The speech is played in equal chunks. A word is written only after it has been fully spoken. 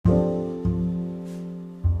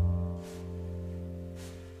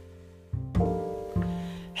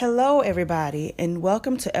Hello, everybody, and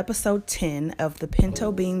welcome to episode 10 of the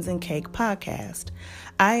Pinto Beans and Cake podcast.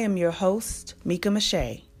 I am your host, Mika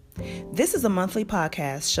Mache. This is a monthly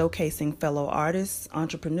podcast showcasing fellow artists,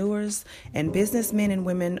 entrepreneurs, and businessmen and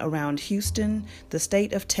women around Houston, the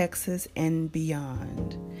state of Texas, and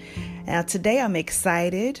beyond. Now, today I'm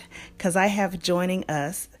excited because I have joining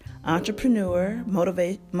us entrepreneur,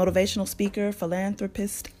 motivational speaker,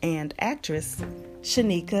 philanthropist, and actress,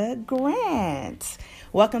 Shanika Grant.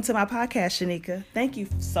 Welcome to my podcast, Shanika. Thank you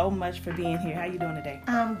so much for being here. How are you doing today?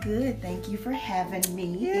 I'm good. Thank you for having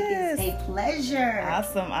me. Yes. It is a pleasure.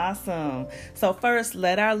 Awesome. So first,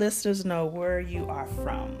 let our listeners know where you are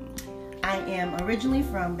from. I am originally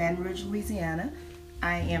from Baton Rouge, Louisiana.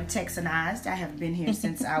 I am Texanized. I have been here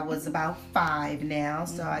since I was about 5 now.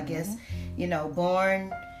 So I guess,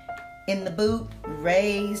 born in the boot,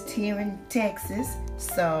 raised here in Texas.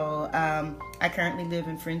 So I currently live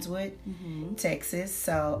in Friendswood, Texas.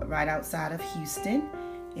 So right outside of Houston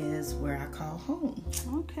is where I call home.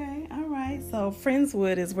 Okay, all right. So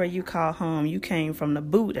Friendswood is where you call home. You came from the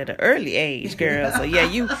boot at an early age, girl. So yeah,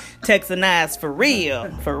 you Texanized for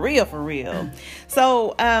real.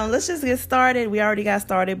 So let's just get started. We already got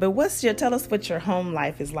started, but tell us what your home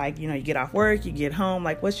life is like. You get off work, you get home.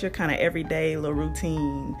 Like, what's your kind of everyday little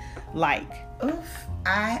routine like?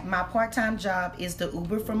 My part-time job is the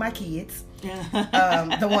Uber for my kids.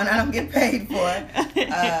 The one I don't get paid for.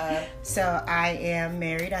 So I am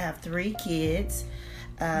married. I have 3 kids.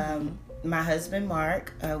 My husband,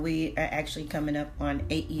 Mark, we are actually coming up on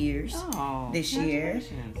 8 years this year.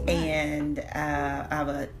 Nice. And I have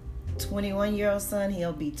a 21-year-old son.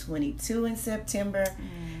 He'll be 22 in September.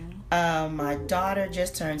 My daughter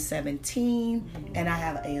just turned 17, and I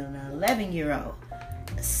have an 11-year-old.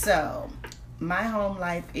 So my home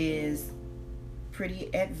life is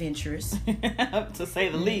pretty adventurous. To say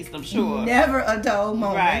the least, I'm sure. Never a dull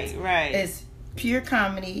moment. Right. It's pure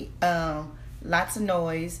comedy, lots of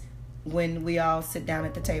noise. When we all sit down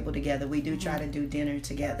at the table together, we do try to do dinner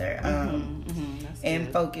together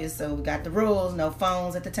and focus. So we got the rules, no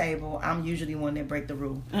phones at the table. I'm usually one that break the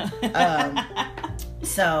rule. But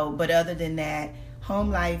other than that,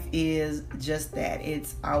 home life is just that.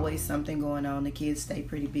 It's always something going on. The kids stay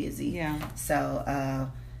pretty busy. Yeah. So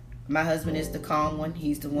my husband is the calm one.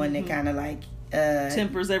 He's the one that kind of like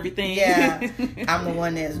tempers everything. Yeah. I'm the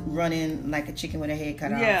one that's running like a chicken with her head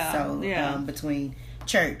cut off. So between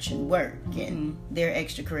church and work and their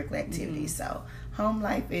extracurricular activities. So home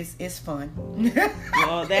life is fun.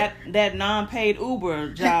 Well, that non-paid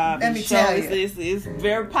Uber job, let me tell you, is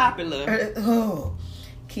very popular.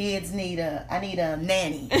 Kids I need a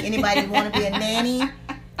nanny. Anybody want to be a nanny?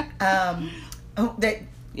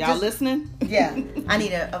 Y'all listening? Yeah. I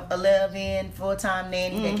need a live-in full-time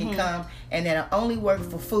nanny that can come and that'll only work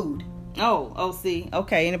for food. See.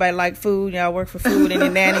 Okay, anybody like food? Y'all work for food? Any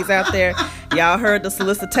nannies out there? Y'all heard the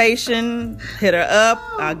solicitation? Hit her up.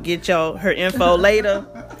 I'll get her info later.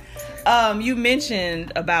 You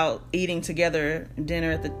mentioned about eating together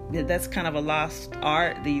dinner that's kind of a lost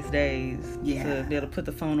art these days. Yeah. To be able to put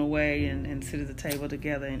the phone away and sit at the table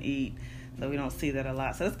together and eat. So we don't see that a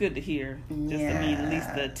lot. So that's good to hear. Just to me, at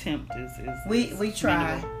least the attempt is we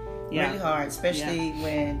try really hard, especially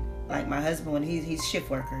when, like, my husband, when he's shift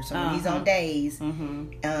worker, so when he's on days,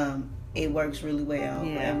 it works really well,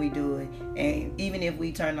 and we do it. And even if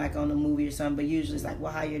we turn like on a movie or something, but usually it's like,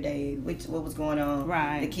 well, how your day? What was going on?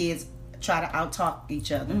 Right. The kids try to out-talk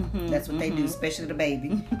each other. That's what they do, especially the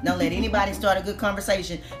baby. Don't let anybody start a good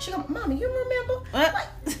conversation. She go, Mommy, you remember? Like,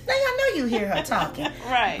 I know you hear her talking.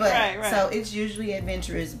 Right. So it's usually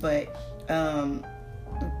adventurous, but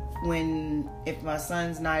if my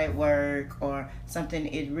son's not at work or something,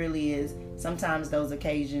 it really is sometimes those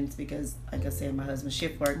occasions, because like I said, my husband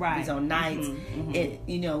shift work, he's on nights. It,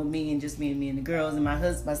 me and the girls, and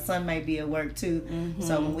my son may be at work too.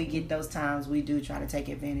 So when we get those times, we do try to take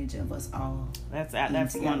advantage of us all.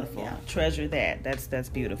 That's wonderful. Yeah. Treasure that. That's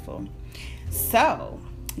beautiful. So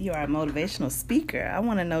you are a motivational speaker. I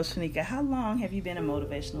want to know, Shanika, how long have you been a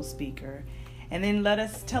motivational speaker? And then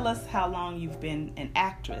tell us how long you've been an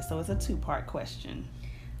actress. So it's a 2-part question.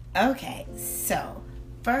 Okay, so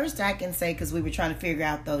first I can say, because we were trying to figure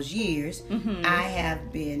out those years, I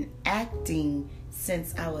have been acting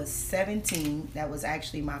since I was 17. That was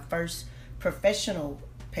actually my first professional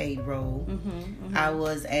paid role. I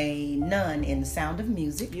was a nun in The Sound of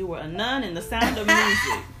Music. You were a nun in The Sound of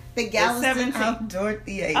Music. The Galveston Outdoor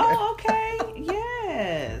Theater. Oh, okay.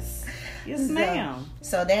 Yes. Yes, ma'am.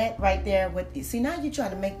 So that right there, now you're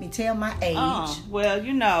trying to make me tell my age. Oh,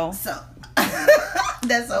 well, So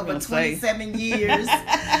That's over 27 years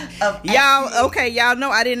of y'all. Okay, y'all know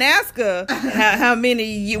I didn't ask her how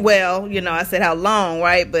many. Well, I said how long,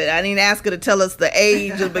 right? But I didn't ask her to tell us the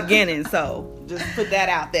age of the beginning. So just put that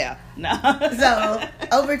out there. No. So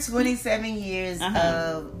over 27 years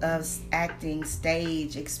of acting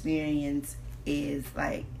stage experience is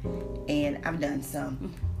like, and I've done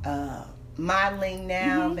some modeling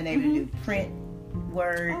now. Been able to do print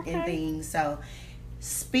work and things. So.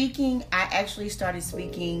 Speaking, I actually started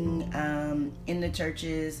speaking in the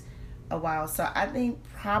churches a while. So I think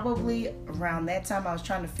probably around that time I was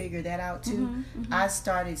trying to figure that out too. I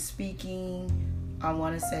started speaking, I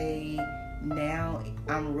want to say now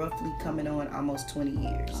I'm roughly coming on almost 20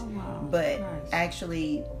 years. Oh, wow. But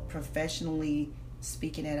actually professionally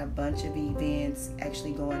speaking at a bunch of events,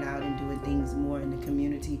 actually going out and doing things more in the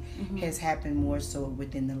community has happened more so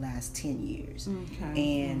within the last 10 years.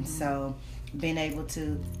 And so being able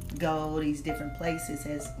to go these different places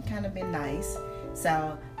has kind of been nice.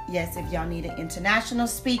 So yes, if y'all need an international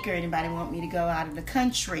speaker, anybody want me to go out of the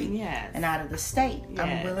country and out of the state,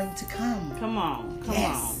 I'm willing to come. Come on.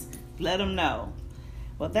 Let them know.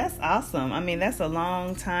 Well, that's awesome. I mean, that's a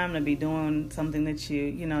long time to be doing something that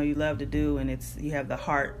you love to do, and you have the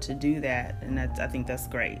heart to do that, and I think that's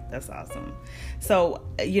great. That's awesome. So,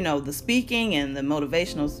 the speaking and the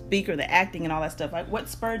motivational speaker, the acting and all that stuff, like what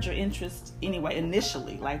spurred your interest anyway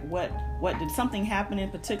initially? Like what did something happen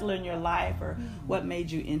in particular in your life, or what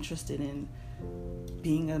made you interested in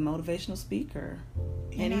being a motivational speaker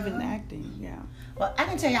and even acting? Yeah. Well, I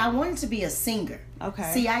can tell you, I wanted to be a singer.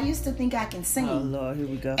 Okay. See, I used to think I can sing. Oh, Lord, here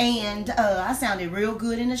we go. And I sounded real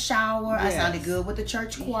good in the shower. Yes. I sounded good with the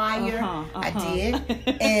church choir. I did.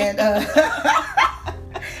 And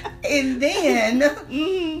and then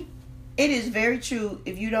it is very true.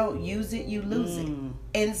 If you don't use it, you lose it.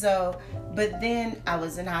 And so, but then I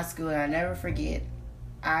was in high school, and I never forget,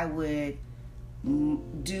 I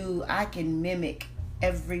can mimic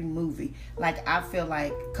every movie. Like, I feel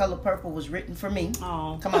like Color Purple was written for me.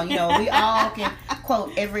 Oh. Come on, we all can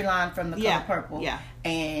quote every line from the Color Purple. Yeah.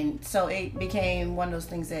 And so it became one of those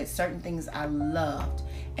things that certain things I loved.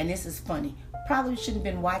 And this is funny. Probably shouldn't have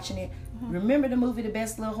been watching it. Remember the movie The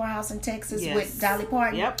Best Little Whorehouse in Texas with Dolly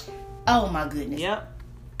Parton? Yep. Oh my goodness. Yep.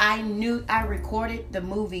 I recorded the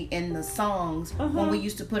movie and the songs when we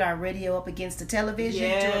used to put our radio up against the television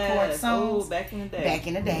to record songs. Oh, back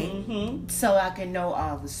in the day. So I could know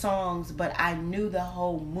all the songs, but I knew the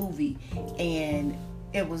whole movie. And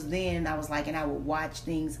it was then I was like, and I would watch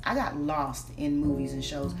things. I got lost in movies and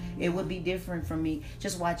shows. It would be different from me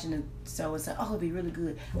just watching a show and say, oh, it'd be really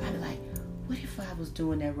good. I'd be like, what if I was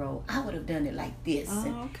doing that role? I would have done it like this.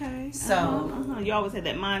 Oh, okay. So you always had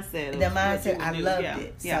that mindset. I loved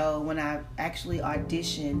it. Yeah. So when I actually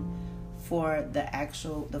auditioned for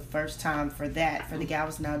the first time for the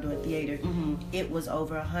Galveston Outdoor Theater, it was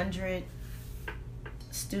over 100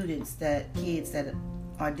 kids that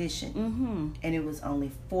auditioned, and it was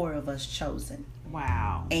only 4 of us chosen.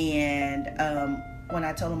 Wow. And when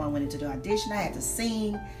I told them I went into the audition, I had to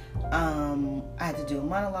sing. I had to do a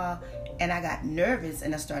monologue. And I got nervous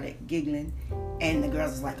and I started giggling. And the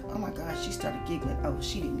girls was like, oh my gosh, she started giggling. Oh,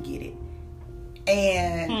 she didn't get it.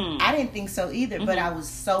 And I didn't think so either, but I was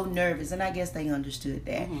so nervous. And I guess they understood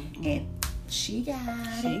that. And she got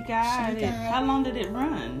it. How long did it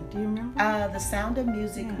run? Do you remember? The Sound of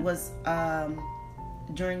Music was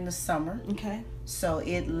during the summer. Okay. So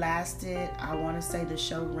it lasted, I want to say the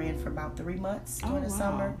show ran for about 3 months during the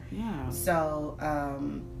summer. Yeah. So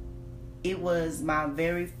it was my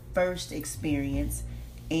very first experience,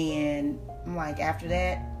 and like after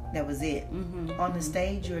that was it. On the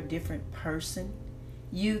stage, you're a different person.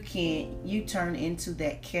 You turn into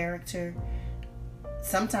that character.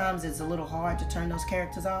 Sometimes it's a little hard to turn those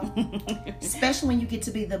characters off, especially when you get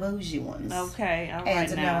to be the bougie ones. Okay, all right. And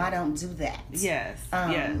to know I don't do that. Yes.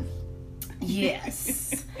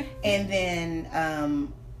 Yes. And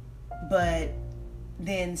then, but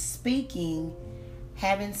then speaking,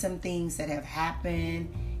 having some things that have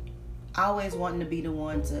happened, always wanting to be the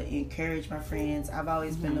one to encourage my friends. I've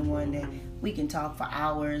always been the one that we can talk for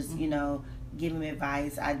hours, give them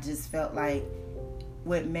advice. I just felt like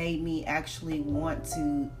what made me actually want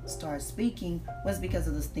to start speaking was because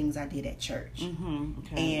of the things I did at church.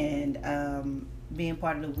 And being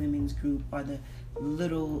part of the women's group, or the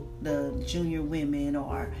junior women,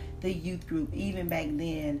 or the youth group. Even back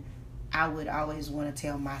then, I would always want to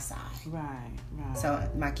tell my side. Right. So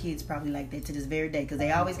my kids probably like that to this very day, because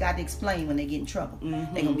they always got to explain when they get in trouble. They're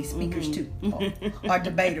going to be speakers too, or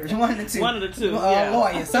debaters, one of the two. Or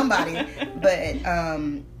lawyers, somebody. But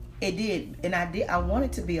It did, and I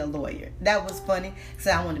wanted to be a lawyer. That was funny.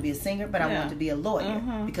 So I wanted to be a singer, but I wanted to be a lawyer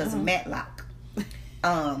because of Matlock.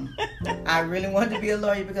 I really wanted to be a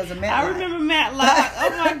lawyer because of Matlock. I remember Matlock. Oh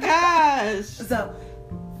my gosh! So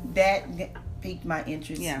that piqued my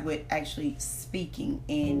interest with actually speaking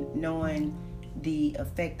and knowing the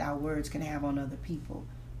effect our words can have on other people,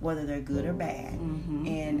 whether they're good or bad.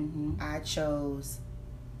 I chose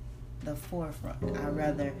the forefront. I'd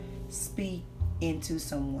rather speak into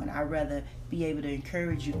someone. I'd rather be able to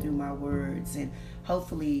encourage you through my words and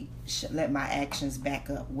hopefully let my actions back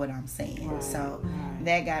up what I'm saying. So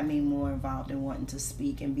that got me more involved in wanting to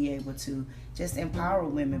speak and be able to just empower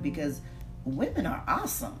women, because women are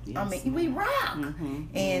awesome. Yes. I mean, we rock.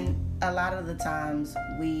 And a lot of the times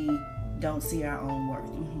we don't see our own worth,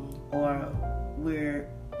 or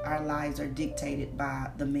our lives are dictated by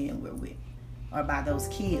the men we're with or by those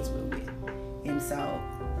kids we're with. And so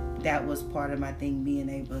that was part of my thing, being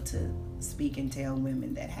able to speak and tell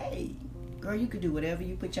women that, hey, girl, you could do whatever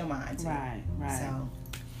you put your mind to. Right. So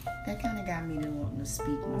that kind of got me to wanting to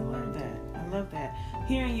speak more. I love that.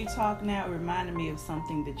 Hearing you talk now reminded me of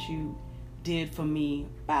something that you did for me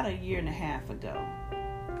about a year and a half ago.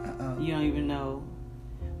 You don't even know.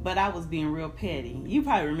 But I was being real petty. You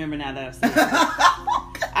probably remember now that I've said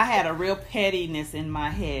that. I had a real pettiness in my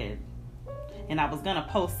head. And I was going to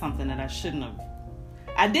post something that I shouldn't have.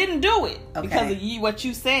 I didn't do it because of what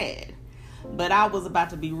you said. But I was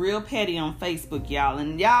about to be real petty on Facebook, y'all.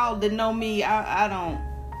 And y'all that know me, I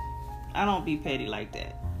don't be petty like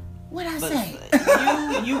that. What'd I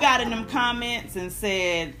say? You got in them comments and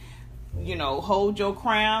said, hold your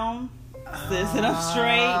crown. Sit up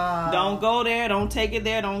straight. Don't go there. Don't take it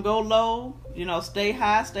there. Don't go low. Stay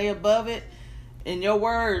high. Stay above it. And your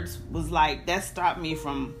words was like, that stopped me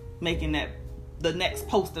from making the next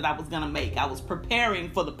post that I was going to make. I was preparing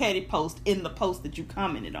for the petty post in the post that you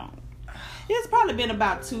commented on. It's probably been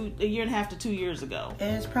about a year and a half to 2 years ago.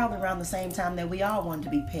 And it's probably around the same time that we all wanted to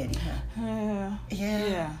be petty, huh?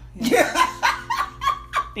 Yeah.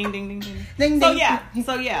 Ding, ding, ding, ding. Ding, so, ding.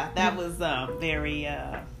 So, that was very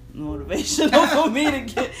motivational for me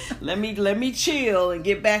to let me chill and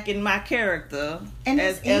get back in my character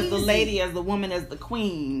as the lady, as the woman, as the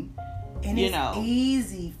queen. And it's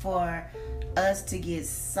easy for us to get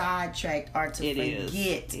sidetracked or to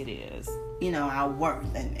forget it is our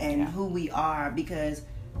worth and who we are, because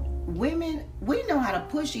women, we know how to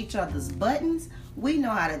push each other's buttons. We know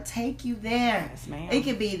how to take you there. Yes, ma'am. It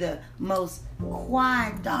could be the most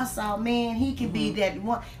quiet, docile man. He can be that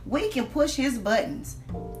one. We can push his buttons.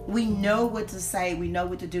 We know what to say. We know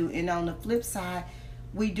what to do. And on the flip side,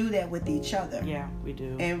 we do that with each other. Yeah, we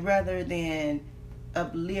do. And rather than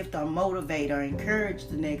uplift or motivate or encourage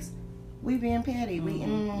the next, we being petty.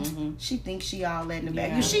 She thinks she all that in the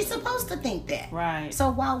back. She's supposed to think that. Right.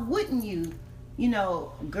 So why wouldn't you?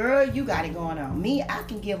 Girl, you got it going on. Me, I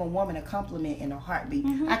can give a woman a compliment in a heartbeat.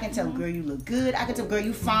 I can tell them, girl, you look good. I can tell them, girl,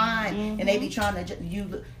 you fine. And they be trying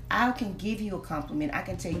to, I can give you a compliment. I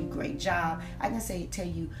can tell you, great job. I can tell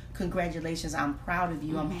you, congratulations. I'm proud of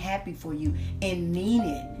you. I'm happy for you. And mean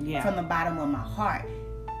it from the bottom of my heart.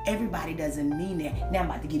 Everybody doesn't mean that. Now I'm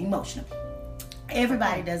about to get emotional.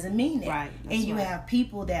 Everybody doesn't mean it. Right. And you have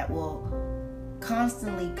people that will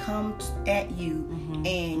constantly come at you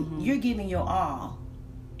and you're giving your all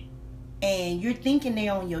and you're thinking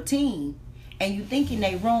they're on your team and you thinking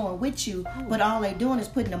they rowing with you, but all they doing is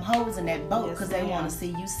putting them holes in that boat because they want to see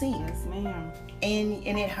you sink. Yes, ma'am.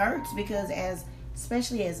 And it hurts because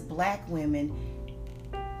especially as black women,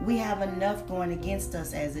 we have enough going against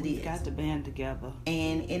us as it is. We've got to band together.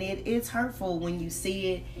 And it's hurtful when you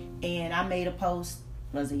see it. And I made a post,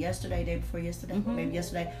 was it yesterday, day before yesterday? Maybe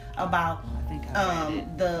yesterday, about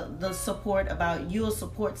the support, about you'll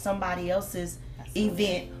support somebody else's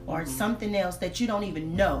event or something else that you don't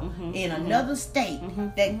even know in another state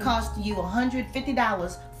that cost you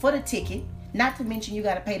 $150 for the ticket, not to mention you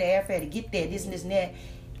got to pay the airfare to get there, this and this and that.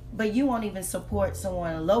 But you won't even support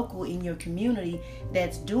someone local in your community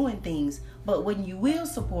that's doing things. But when you will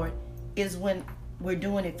support is when we're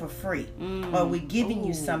doing it for free or we're giving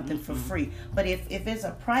you something for free. But if it's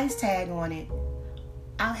a price tag on it,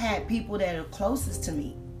 I've had people that are closest to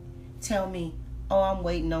me tell me, oh, I'm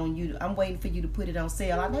waiting on you. I'm waiting for you to put it on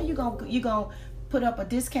sale. I know you're gonna put up a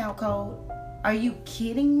discount code. Are you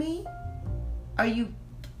kidding me? Are you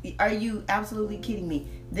absolutely kidding me?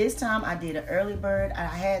 This time I did an early bird. I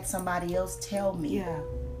had somebody else tell me,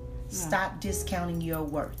 stop discounting your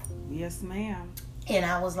worth. Yes, ma'am. And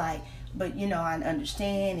I was like, but I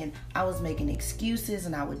understand. And I was making excuses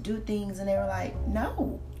and I would do things and they were like,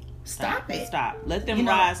 no, stop it. Stop. Let them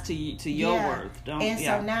rise to your worth.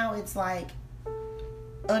 So now it's like,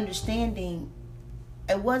 understanding,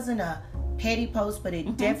 it wasn't a petty post, but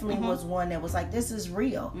it definitely was one that was like, this is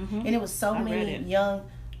real. And it was so many young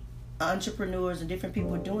entrepreneurs and different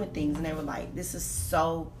people doing things, and they were like, this is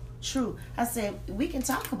so true. I said, we can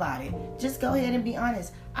talk about it. Just go ahead and be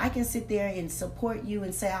honest. I can sit there and support you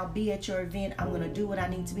and say, I'll be at your event. I'm going to do what I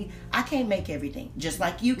need to be. I can't make everything, just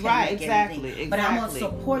like you can't make everything. But I'm going to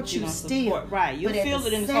support you still. You feel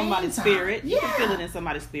it in somebody's spirit. You can feel it in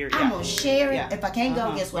somebody's spirit. I'm going to share it. If I can't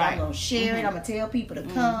go, guess what? I'm going to share it. I'm going to tell people to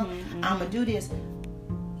come. I'm going to do this.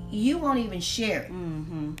 You won't even share it.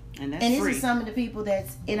 And that's and this free. is some of the people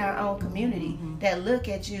that's in our own community that look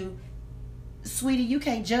at you. Sweetie, you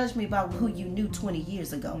can't judge me by who you knew 20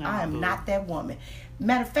 years ago. No, I am not that woman.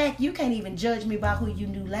 Matter of fact, you can't even judge me by who you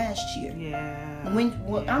knew last year.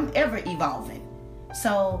 When I'm ever evolving.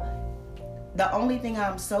 So the only thing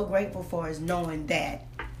I'm so grateful for is knowing that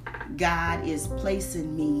God is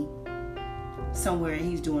placing me somewhere and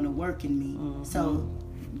He's doing a work in me. So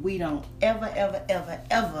we don't ever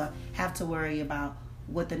have to worry about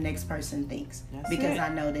what the next person thinks. Because I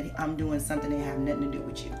know that I'm doing something that have nothing to do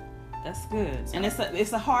with you. That's good. And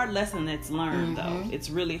it's a hard lesson that's learned, though. It's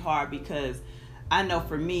really hard because I know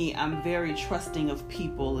for me, I'm very trusting of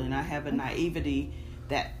people, and I have a naivety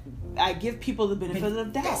that I give people the benefit of the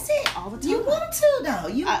doubt. That's it. All the time. You want to,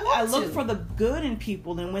 though. I look for the good in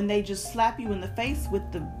people, and when they just slap you in the face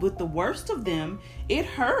with the worst of them, it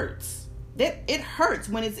hurts. It hurts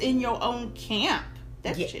when it's in your own camp.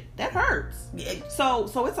 That hurts. Yeah.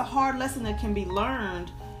 So it's a hard lesson that can be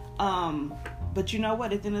learned. But you know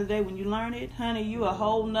what? At the end of the day, when you learn it, honey, you a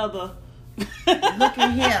whole nother.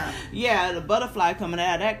 Looking here. Yeah, the butterfly coming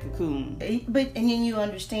out of that cocoon. And then you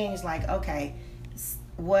understand, it's like, okay,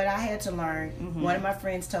 what I had to learn, one of my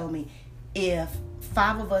friends told me, if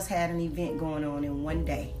 5 of us had an event going on in one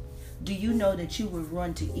day, do you know that you would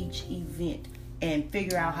run to each event and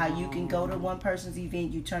figure out how you can go to one person's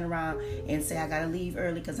event, you turn around and say, I gotta leave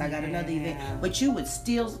early because I got another event. But you would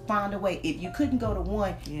still find a way. If you couldn't go to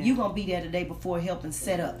one, you're gonna be there the day before helping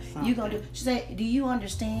set up. You gonna do. She said, do you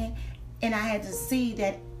understand? And I had to see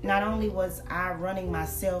that not only was I running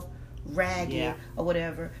myself ragged or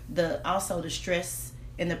whatever, also the stress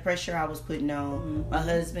and the pressure I was putting on my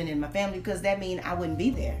husband and my family, because that mean I wouldn't be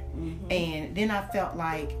there. And then I felt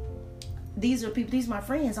like these are people, these are my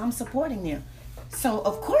friends, I'm supporting them. So,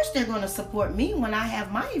 of course, they're going to support me when I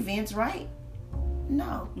have my events, right?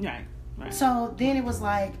 No. Right. So, then it was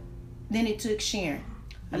like, then it took Sharon.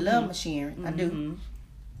 I love my Sharon. I do.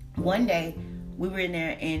 One day, we were in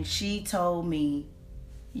there, and she told me,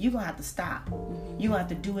 you're going to have to stop. You're going to have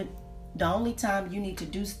to do it. The only time you need to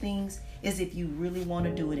do things is if you really want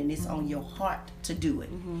to do it, and it's on your heart to do it.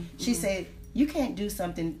 She said, you can't do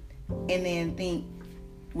something and then think,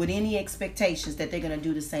 with any expectations that they're going to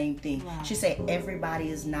do the same thing. Right. She said, everybody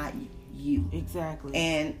is not you. Exactly.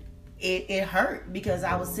 And it hurt because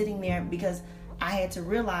I was sitting there because I had to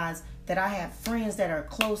realize that I had friends that are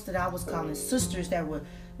close that I was calling sisters that were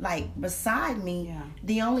like beside me. Yeah.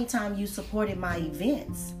 The only time you supported my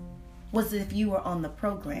events was if you were on the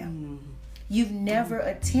program. You've never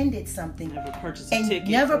attended something. Never purchased a ticket.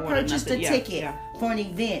 Never purchased a ticket for an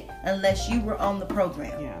event unless you were on the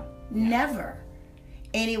program. Never.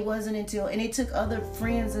 And it wasn't until, and it took other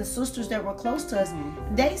friends and sisters that were close to us,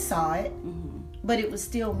 they saw it, but it was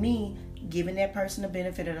still me giving that person the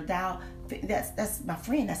benefit of the doubt. That's my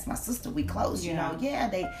friend, that's my sister, we close, you know.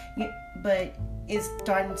 But it's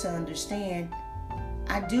starting to understand.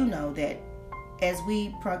 I do know that as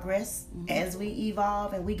we progress, as we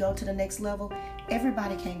evolve and we go to the next level,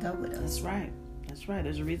 everybody can't go with us. That's right. That's right.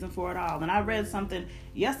 There's a reason for it all. And I read something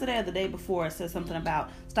yesterday or the day before. It said something about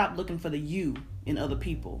stop looking for the you in other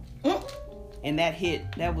people. And that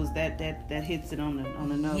hits it on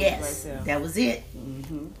the nose. Yes, right there. That was it.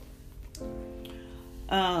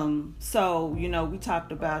 So we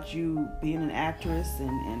talked about you being an actress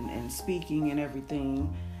and speaking and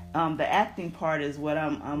everything. The acting part is what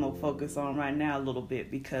I'm gonna focus on right now a little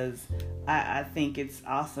bit, because I think it's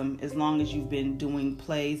awesome as long as you've been doing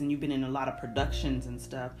plays and you've been in a lot of productions and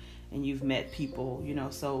stuff and you've met people,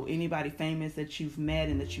 so anybody famous that you've met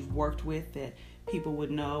and that you've worked with that people would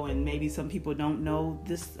know, and maybe some people don't know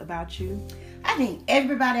this about you. I think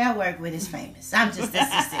everybody I work with is famous. I'm just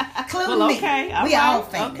assistant. Including me. We all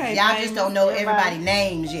famous. Okay, y'all famous, just don't know everybody's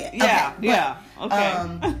names yet.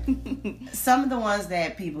 Some of the ones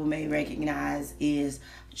that people may recognize is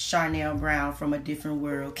Charnel Brown from A Different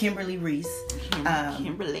World, Kimberly Reese.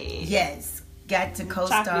 Kimberly. Yes. Got to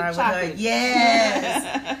co-star with her.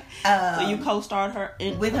 Yes. So you co-starred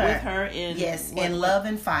with her in in Love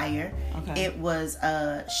and Fire. Okay. It was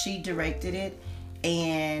she directed it,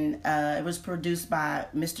 and it was produced by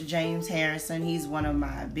Mr. James Harrison. He's one of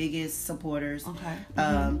my biggest supporters. Okay.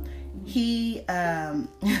 He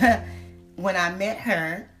when I met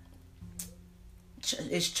her,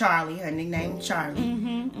 it's Charlie. Her nickname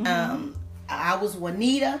Charlie. I was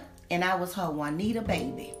Juanita, and I was her Juanita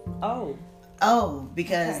baby.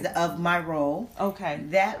 Because of my role. Okay.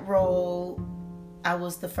 That role, I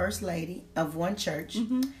was the first lady of one church.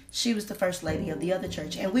 She was the first lady of the other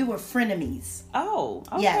church, and we were frenemies. Oh,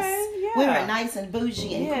 okay. Yes, yeah. we were nice and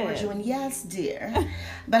bougie and cordial, and yes, dear,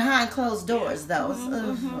 behind closed doors, though.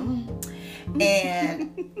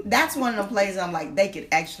 And that's one of the plays I'm like, they could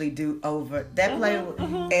actually do over. That play,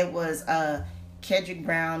 it was Kedrick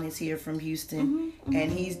Brown is here from Houston,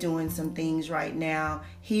 and he's doing some things right now.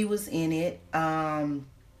 He was in it.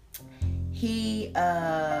 He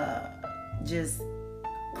just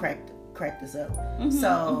cracked us up.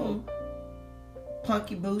 So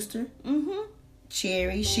Punky Brewster,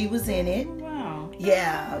 Cherry, she was in it. Wow.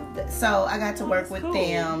 Yeah. So I got to work with cool.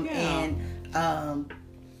 them, Yeah. and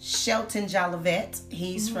Shelton Jolivet,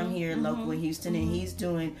 he's from here local in Houston, and he's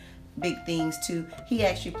doing big things too. He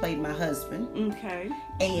actually played my husband. Okay.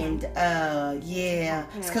 And yeah,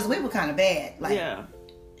 because we were kind of bad. Like, yeah.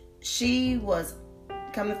 She was,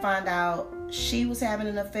 come to find out, she was having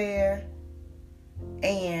an affair,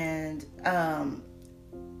 and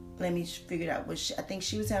let me figure it out. I think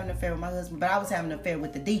she was having an affair with my husband, but I was having an affair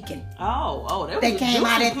with the deacon. Oh, that was They came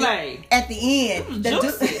out at the end. Yeah.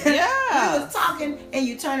 We was talking, and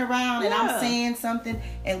you turn around, and I'm saying something,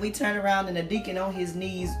 and we turn around, and the deacon on his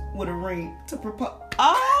knees with a ring to propose.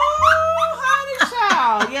 Oh, honey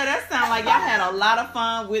child. Yeah, that sounds like y'all had a lot of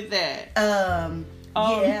fun with that.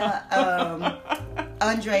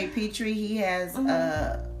 Andre Petrie, he has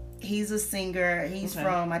he's a singer. He's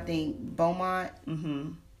from, I think, Beaumont,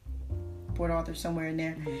 Port Arthur, somewhere in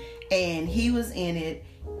there, and he was in it,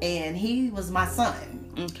 and he was my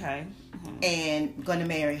son. Okay. And going to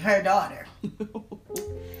marry her daughter.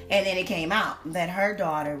 And then it came out that her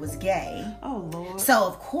daughter was gay. Oh, Lord. So,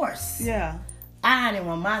 of course, yeah, I didn't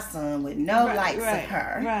want my son with no likes of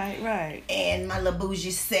her. Right. And my little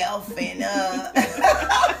bougie self. And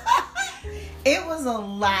it was a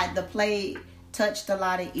lot. The play touched a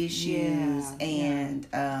lot of issues. And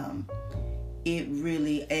it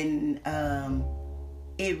really ended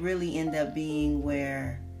up being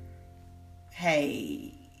where,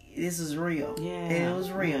 hey, this is real. Yeah. It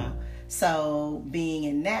was real. Yeah. So being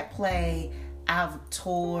in that play, I've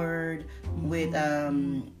toured with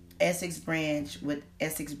Essex Branch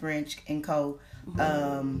and Co.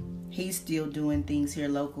 He's still doing things here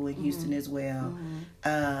local in Houston as well.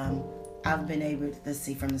 I've been able to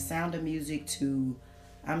see from The Sound of Music to,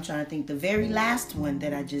 I'm trying to think, the very last one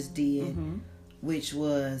that I just did, which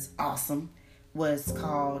was awesome, was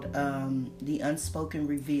called The Unspoken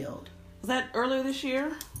Revealed. Was that earlier this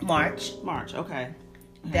year? March, okay.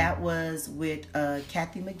 That was with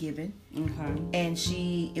Kathy McGibbon. Okay. And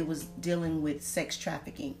it was dealing with sex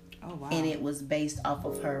trafficking. Oh, wow. And it was based off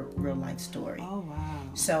of her real life story. Oh,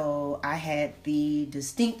 wow. So I had the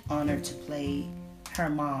distinct honor to play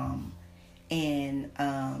her mom. And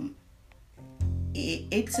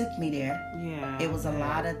it took me there. Yeah. It was a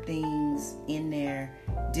lot of things in there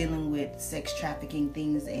dealing with sex trafficking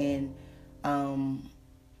things, and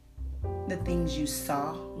the things you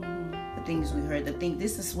saw, the things we heard,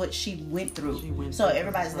 this is what she went through. So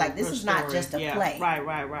everybody's like, this is not just a play.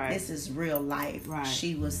 Right. This is real life. Right.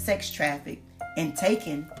 She was sex trafficked and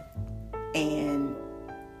taken, and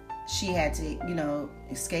she had to,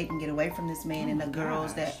 escape and get away from this man, and the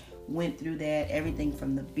girls that went through that, everything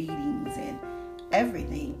from the beatings and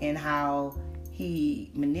everything, and how he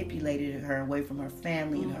manipulated her away from her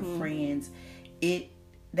family and her friends.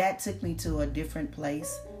 That took me to a different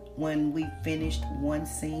place. When we finished one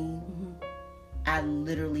scene, I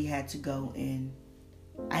literally had to go and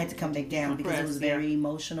I had to come back down because it was very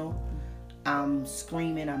emotional. I'm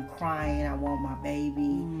screaming, I'm crying, I want my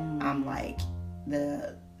baby. I'm like,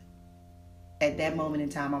 at that moment in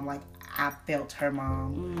time, I'm like, I felt her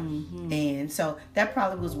mom. And so that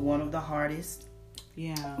probably was one of the hardest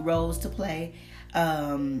roles to play.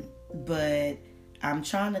 But I'm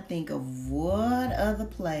trying to think of what other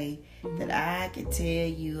play that I could tell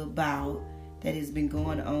you about that has been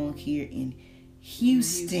going on here in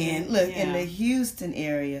Houston. In the Houston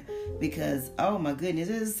area, because oh my goodness,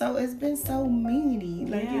 it's been so many.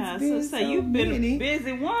 You've been a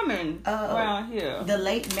busy woman around here. The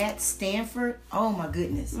late Matt Stanford. Oh my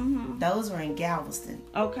goodness, those were in Galveston.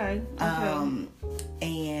 Okay.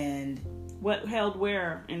 And what held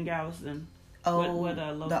where in Galveston?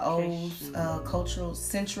 The old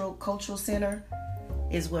Central Cultural Center.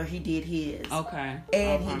 is where he did his. Okay.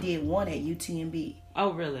 And he did one at UTMB.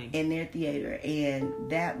 Oh, really? In their theater.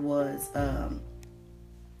 And that was,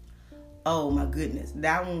 oh my goodness.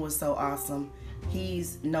 That one was so awesome.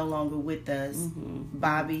 He's no longer with us.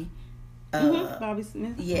 Bobby. Bobby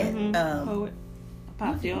Smith. Yeah. Poet.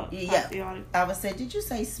 Yeah. I was saying, did you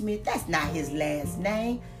say Smith? That's not his last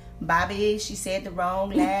name. Bobby, she said the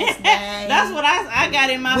wrong last name. That's what I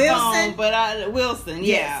got in my phone, but Wilson,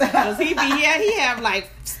 yeah, because he have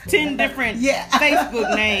like 10 different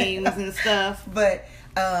Facebook names and stuff. But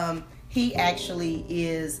he actually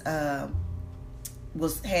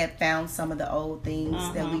had found some of the old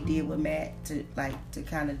things that we did with Matt to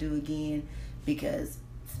kind of do again, because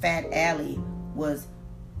Fat Alley was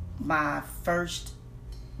my first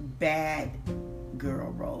bad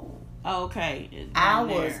girl role. Okay. I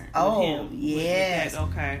was, yes.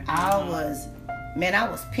 Okay. I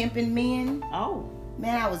was pimping men. Oh.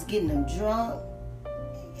 Man, I was getting them drunk,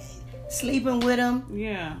 sleeping with them.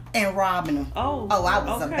 Yeah. And robbing them. Oh. I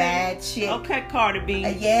was a bad chick. Okay, Cardi B.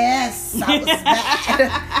 Yes, I was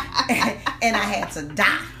bad. And I had to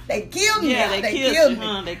die. They killed me. Yeah, they killed me.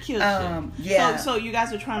 Huh? They killed you. Yeah. So you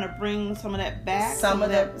guys are trying to bring some of that back? Some of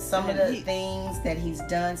the things that he's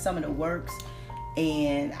done, some of the works.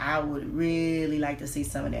 And I would really like to see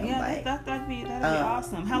some of them. Yeah, that'd be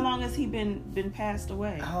awesome. How long has he been passed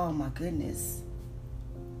away? Oh my goodness,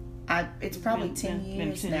 it's probably 10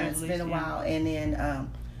 years now. It's been a while. And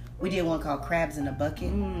then we did one called Crabs in a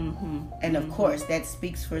Bucket, and of course that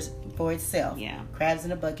speaks for itself. Yeah, Crabs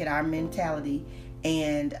in a Bucket, our mentality,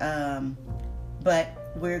 and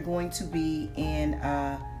but we're going to be in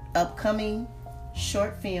upcoming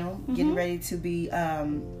short film, getting ready to be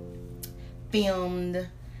filmed.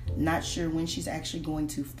 Not sure when she's actually going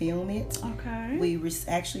to film it. Okay. We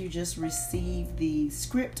actually just received the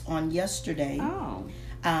script on yesterday. Oh.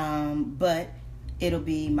 But it'll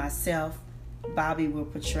be myself. Bobby will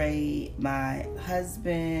portray my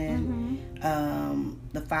husband.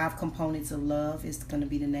 The 5 Components of Love is going to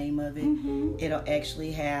be the name of it. It'll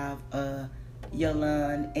actually have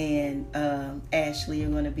Yolande and Ashley are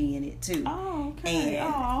going to be in it too. Oh, okay.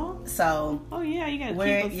 And so. Oh yeah, you got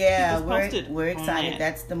to keep us posted. We're excited.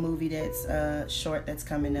 That's the movie that's short that's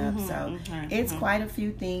coming up. It's quite a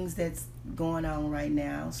few things that's going on right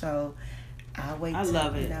now. So I'll wait. I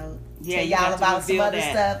love it. Tell y'all about some other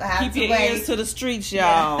stuff. Keep your ears to the streets,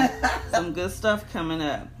 y'all. Some good stuff coming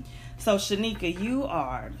up. So Shanika, you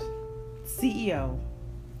are CEO,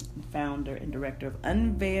 founder, and director of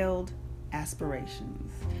Unveiled Aspirations,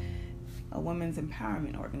 a women's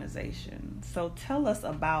empowerment organization. So tell us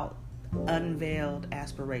about Unveiled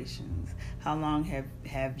Aspirations. How long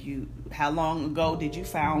how long ago did you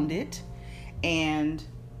found it, and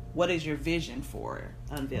what is your vision for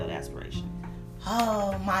Unveiled Aspirations?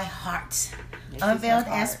 Oh, my heart. Unveiled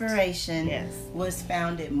Aspirations was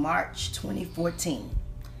founded March 2014.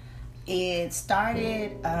 It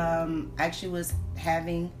started, actually was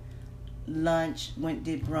having lunch,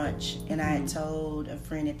 did brunch, and I had told a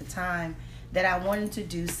friend at the time that I wanted to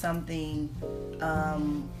do something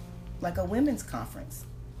like a women's conference.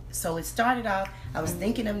 So it started off, I was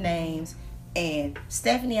thinking of names, and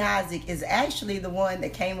Stephanie Isaac is actually the one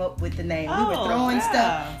that came up with the name. We were throwing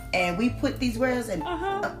stuff, and we put these words, and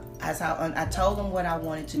that's how I told them what I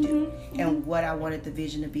wanted to do and what I wanted the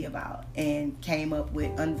vision to be about, and came up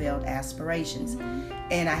with Unveiled Aspirations.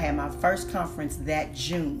 And I had my first conference that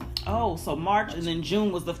June. Oh, so March and then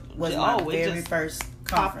June was my very first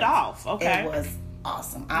conference. Popped off. Okay, it was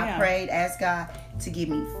awesome. I prayed, asked God to give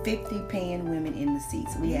me 50 paying women in the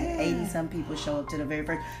seats. We had 80 some people show up to the very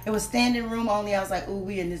first. It was standing room only. I was like, ooh,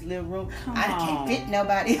 we in this little room. I can't fit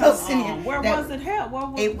nobody else in here. Where was it held?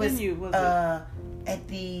 What venue was it? At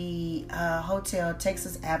the Hotel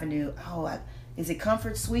Texas Avenue. Is it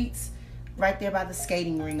Comfort Suites? Right there by the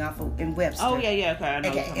skating ring in Webster. Oh yeah, okay. I know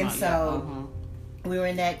okay, and so we were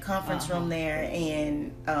in that conference room there,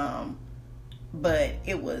 and but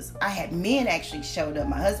I had men actually showed up.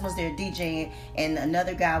 My husband was there DJing, and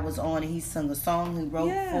another guy was on, and he sung a song he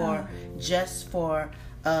wrote for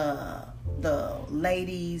the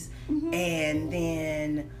ladies, and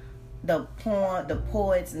then the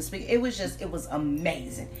poets and speakers. It was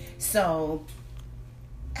amazing. So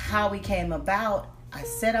how we came about, I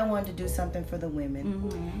said I wanted to do something for the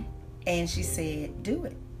women, and she said, do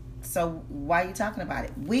it. So why are you talking about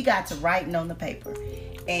it? We got to writing on the paper.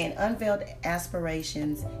 And Unveiled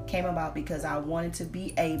Aspirations came about because I wanted to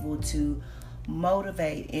be able to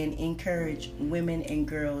motivate and encourage women and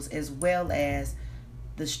girls, as well as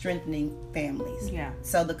the strengthening families. Yeah.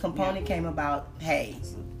 So the component came about, hey,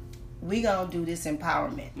 we gonna do this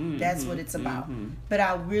empowerment. Mm-hmm, that's what it's about. Mm-hmm. But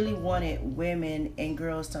I really wanted women and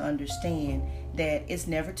girls to understand that it's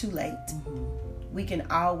never too late. Mm-hmm. We can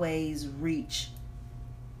always reach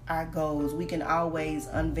our goals. We can always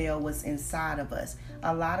unveil what's inside of us.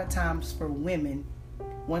 A lot of times for women,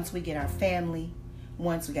 once we get our family,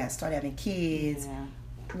 once we got to start having kids,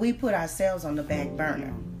 we put ourselves on the back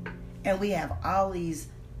burner. And we have all these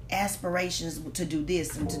aspirations to do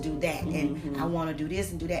this and to do that, and I want to do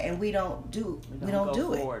this and do that, and we don't do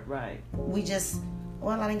it. Right. We just,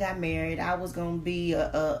 I done got married. I was gonna be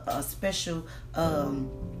a special.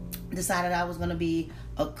 Decided I was gonna be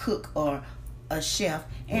a cook or a chef,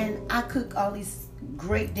 and I cook all these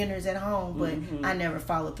great dinners at home, but I never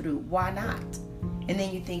followed through. Why not? And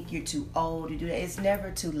then you think you're too old to do that. It's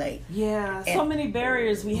never too late. Yeah, so many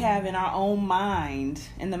barriers we have in our own mind.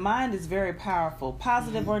 And the mind is very powerful.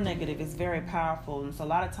 Positive or negative is very powerful. And so a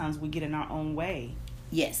lot of times we get in our own way.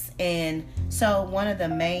 Yes. And so one of the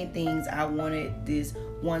main things I wanted is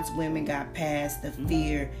once women got past the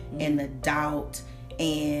fear and the doubt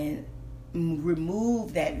and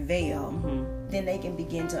remove that veil, then they can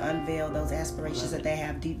begin to unveil those aspirations that they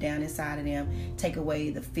have deep down inside of them. Take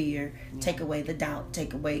away the fear, take away the doubt,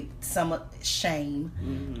 take away some shame,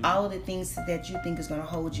 all of the things that you think is going to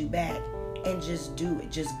hold you back, and just do it.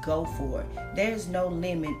 Just go for it. There's no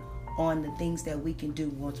limit on the things that we can do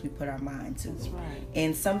once we put our mind to it. That's right.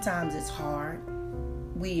 And sometimes it's hard.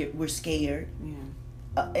 We're scared.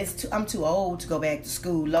 I'm too old to go back to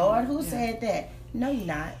school. Lord, who said that? No, you're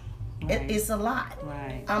not. Right. It's a lot.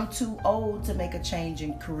 Right. I'm too old to make a change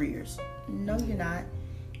in careers. No, you're not.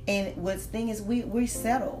 And what's the thing is, we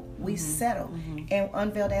settle. We settle. And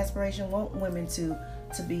Unveiled Aspiration want women to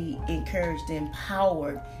be encouraged,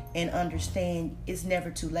 empowered, and understand it's never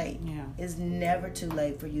too late. Yeah. It's never too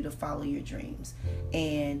late for you to follow your dreams.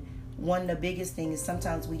 And one of the biggest things is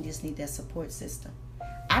sometimes we just need that support system.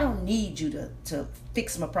 I don't need you to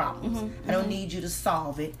fix my problems. I don't need you to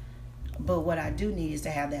solve it. But what I do need is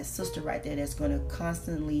to have that sister right there that's going to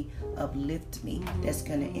constantly uplift me, that's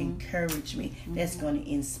going to encourage me, that's going to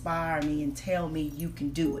inspire me and tell me you can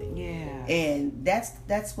do it. Yeah. And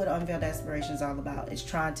that's what Unveiled Aspiration is all about. It's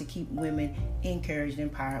trying to keep women encouraged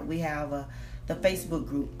and empowered. We have the Facebook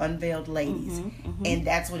group, Unveiled Ladies, and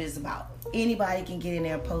that's what it's about. Anybody can get in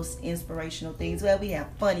there and post inspirational things. Well, we have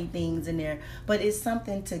funny things in there, but it's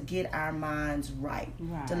something to get our minds right.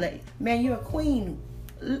 To man, you're a queen.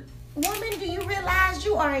 Woman, do you realize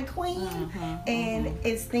you are a queen? And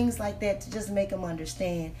it's things like that to just make them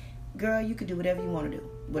understand, girl, you can do whatever you want to do.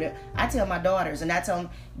 Whatever. I tell my daughters, and I tell them,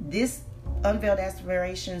 this Unveiled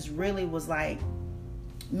Aspirations really was like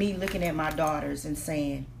me looking at my daughters and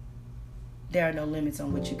saying, there are no limits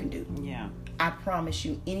on what you can do. Yeah. I promise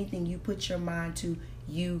you, anything you put your mind to,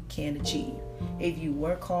 you can achieve. If you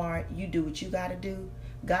work hard, you do what you got to do,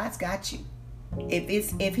 God's got you.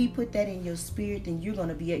 If he put that in your spirit, then you're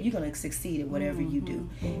gonna succeed at whatever you do.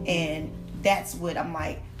 And that's what I'm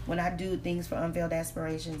like. When I do things for Unveiled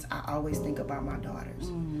Aspirations, I always think about my daughters.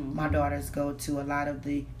 My daughters go to a lot of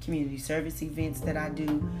the community service events that I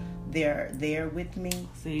do. They're there with me,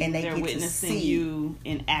 and they're get witnessing to see you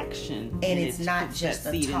in action, and it's not just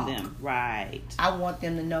a talk. In them. Right. I want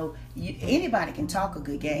them to know anybody can talk a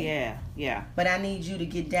good game. Yeah. But I need you to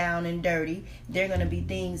get down and dirty. There are going to be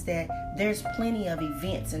things that there's plenty of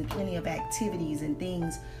events and plenty of activities and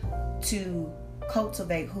things to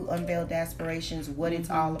cultivate who Unveiled Aspirations, what it's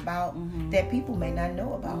all about, that people may not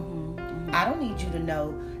know about. I don't need you to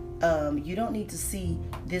know. You don't need to see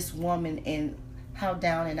this woman and how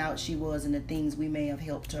down and out she was and the things we may have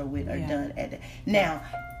helped her with or done at that. Now,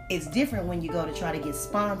 it's different when you go to try to get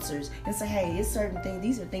sponsors and say, hey, it's certain things,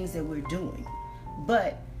 these are things that we're doing.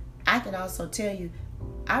 But I can also tell you,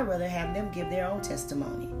 I'd rather have them give their own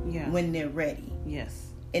testimony when they're ready. Yes.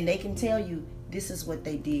 And they can tell you, this is what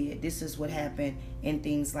they did, this is what happened, and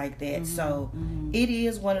things like that. So it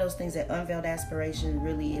is one of those things that Unveiled Aspiration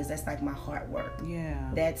really is. That's like my heart work.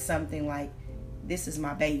 Yeah. That's something like, this is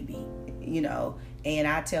my baby, and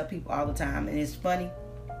I tell people all the time, and it's funny,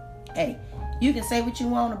 hey, you can say what you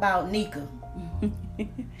want about Nika.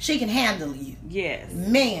 She can handle you. Yes.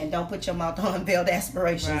 Man, don't put your mouth on Unveiled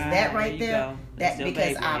Aspirations. That right there, that's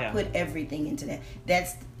because baby, I put everything into that.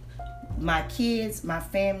 That's my kids, my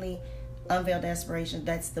family. Unveiled Aspiration,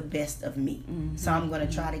 that's the best of me. So I'm going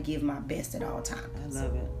to try to give my best at all times. I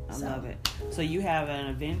love it. I love it. So you have an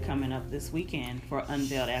event coming up this weekend for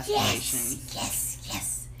Unveiled Aspirations.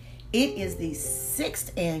 Yes. It is the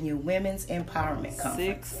 6th annual Women's Empowerment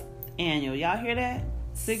Conference. 6th annual. Y'all hear that?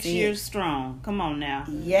 6 years strong. Come on now.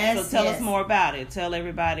 Yes. So tell us more about it. Tell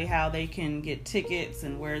everybody how they can get tickets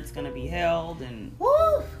and where it's going to be held. And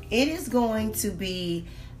woo! It is going to be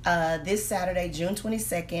this Saturday, June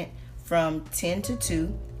 22nd, from 10 to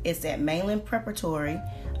 2. It's at Mainland Preparatory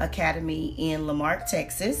Academy in Lamarck,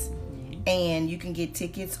 Texas. Mm-hmm. And you can get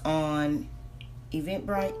tickets on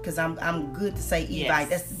Eventbrite, because I'm good to say Evite. Yes.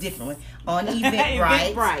 That's the different one. On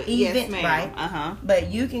Eventbrite. Eventbrite. Yes, ma'am. Uh-huh.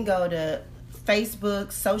 But you can go to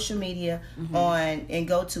Facebook, social media, and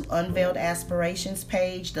go to Unveiled Aspirations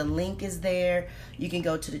page. The link is there. You can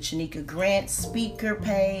go to the Chanika Grant speaker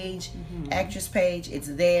page, actress page. It's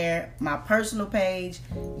there. My personal page.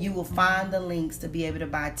 You will find the links to be able to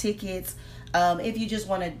buy tickets. If you just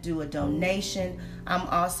want to do a donation, I'm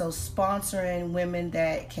also sponsoring women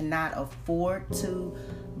that cannot afford to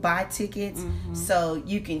buy tickets. So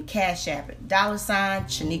you can Cash App it, $,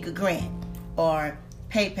 Chanika Grant, or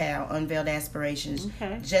PayPal, Unveiled Aspirations,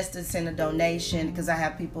 just to send a donation, because I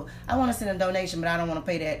have people, I want to send a donation, but I don't want to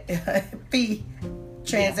pay that fee,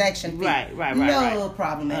 transaction fee. Right. No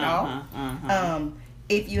problem at all.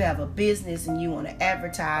 If you have a business and you want to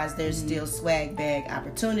advertise, there's still swag bag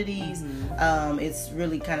opportunities. It's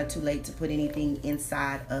really kind of too late to put anything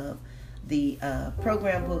inside of the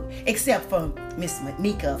program book, except for Miss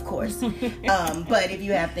Mika, of course. But if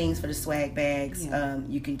you have things for the swag bags,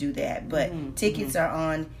 you can do that. But tickets are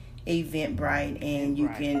on Eventbrite, and you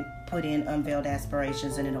can put in Unveiled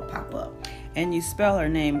Aspirations and it'll pop up. And you spell her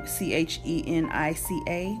name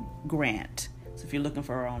Chenica Grant. So if you're looking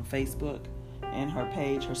for her on Facebook and her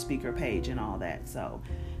page, her speaker page and all that. So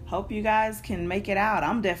hope you guys can make it out.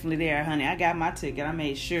 I'm definitely there, honey. I got my ticket. I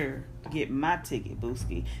made sure to get my ticket,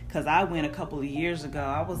 Booski, because I went a couple of years ago.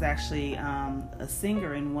 I was actually a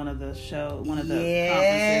singer in one of the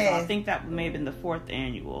conferences. I think that may have been the 4th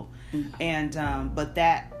annual. And but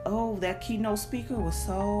that keynote speaker was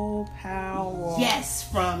so powerful. Yes,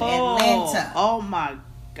 from Atlanta. Oh my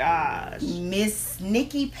gosh, Miss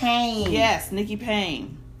Nikki Payne. Yes, Nikki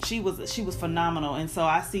Payne. She was phenomenal. And so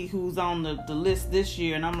I see who's on the list this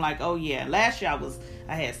year, and I'm like, oh yeah. Last year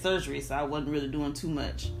I had surgery, so I wasn't really doing too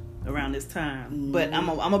much around this time. But I'm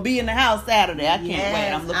gonna be in the house Saturday. I can't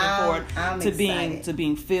wait. I'm looking forward to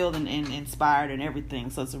being filled and inspired and everything.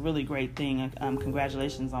 So it's a really great thing.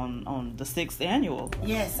 Congratulations on the 6th annual.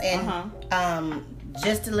 Yes, and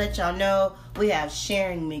just to let y'all know, we have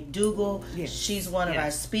Sharon McDougal. Yes. She's one of our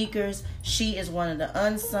speakers. She is one of the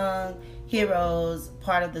unsung heroes,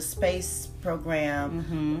 part of the space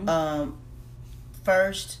program.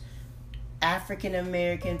 First African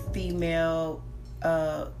American female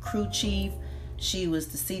crew chief. She was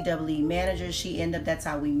the CWE manager. That's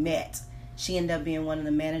how we met. She ended up being one of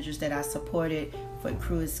the managers that I supported for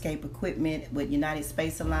Crew Escape Equipment with United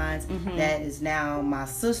Space Alliance. That is now my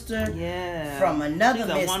sister. Yeah. From another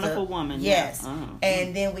She's a wonderful woman. Yes.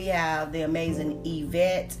 And then we have the amazing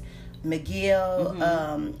Yvette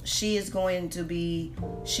McGill. She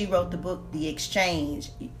wrote the book The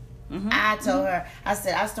Exchange. I told her,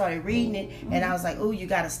 I started reading it, and I was like, oh, you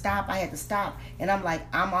gotta stop. I had to stop, and I'm like,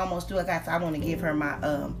 I'm almost through. I want to give her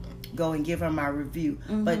my go and give her my review.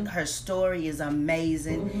 But her story is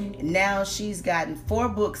amazing. Now she's gotten 4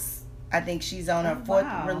 books. I think she's on her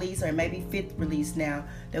 4th release, or maybe 5th release now,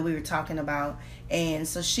 that we were talking about. And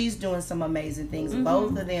so she's doing some amazing things.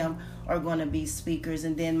 Both of them are going to be speakers,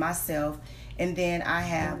 and then myself. And then I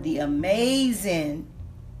have the amazing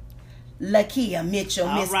Lakia Mitchell,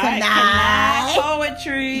 Miss Kanai.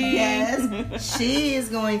 Poetry. Yes. She is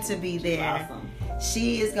going to be there. Awesome.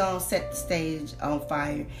 She is going to set the stage on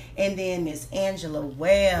fire. And then Miss Angela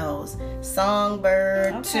Wells,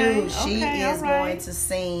 Songbird, too. She is going to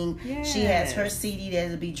sing. Yes. She has her CD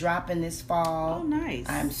that will be dropping this fall. Oh, nice.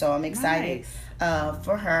 I'm excited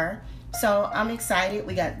for her. So I'm excited.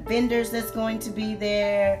 We got vendors that's going to be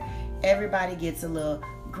there. Everybody gets a little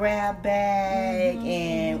grab bag,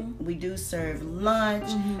 and we do serve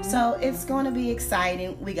lunch. So it's going to be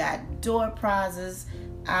exciting. We got door prizes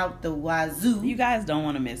out the wazoo. You guys don't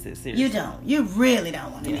want to miss it, seriously. You don't. You really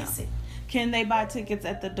don't want to miss it. Can they buy tickets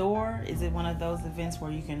at the door? Is it one of those events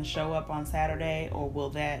where you can show up on Saturday, or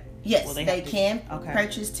will that? Yes, they can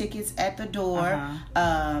purchase tickets at the door.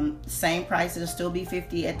 Same price. It'll still be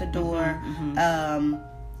 $50 at the door.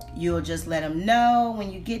 You'll just let them know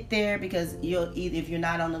when you get there, because if you're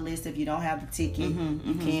not on the list, if you don't have the ticket,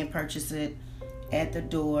 you can purchase it at the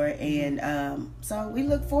door. And so we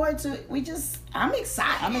look forward to it. I'm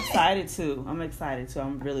excited. I'm excited too. I'm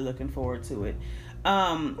really looking forward to it.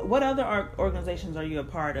 What other organizations are you a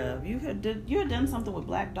part of? You had done something with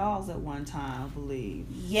Black Dolls at one time, I believe.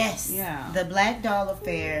 Yes. Yeah. The Black Doll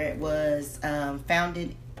Affair was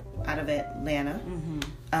founded out of Atlanta.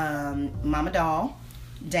 Mama Doll,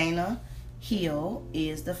 Dana Hill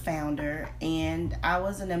is the founder, and I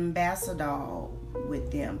was an ambassador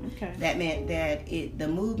with them. Okay. That meant that the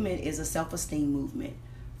movement is a self-esteem movement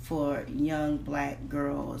for young black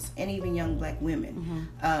girls and even young black women.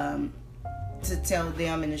 To tell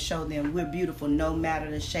them and to show them we're beautiful no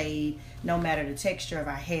matter the shade, no matter the texture of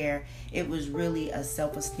our hair. It was really a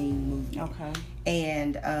self-esteem movement. Okay.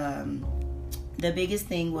 And the biggest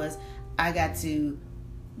thing was I got to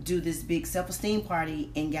do this big self-esteem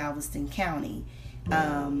party in Galveston County.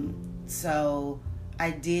 So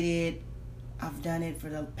I did it. I've done it for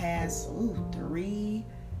the past 3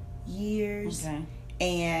 years. Okay.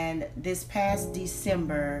 And this past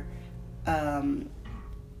December,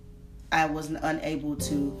 I was unable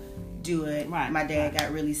to do it. Right. My dad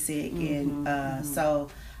got really sick, and so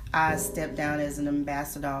I stepped down as an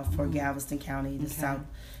ambassador for Galveston County, the South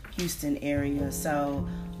Houston area. So,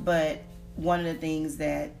 but one of the things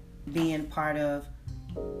that being part of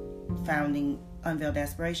founding Unveiled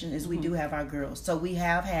Aspiration is we do have our girls. So we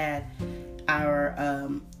have had our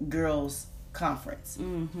girls conference,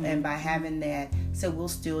 and by having that, so we'll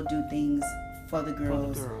still do things for the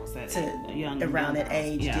girls, around that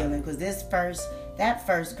age, dealing, because that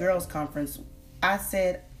first girls conference, I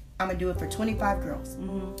said I'm gonna do it for 25 girls.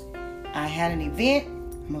 I had an event,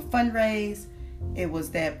 I'm gonna fundraise. It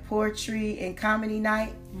was that poetry and comedy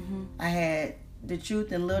night. I had The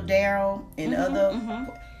Truth and Lil Daryl and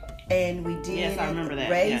and we did. Yes, I remember that.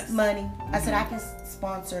 Raised money. I said I can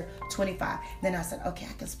sponsor 25. Then I said, okay,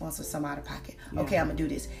 I can sponsor some out of pocket. Okay, I'm gonna do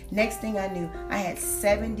this. Next thing I knew, I had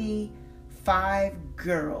 75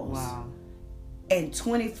 girls. Wow. And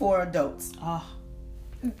 24 adults. Oh.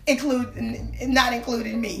 Not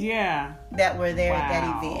including me. Yeah. That were there at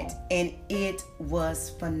that event. And it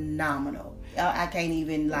was phenomenal. I can't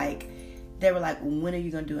even they were like, when are you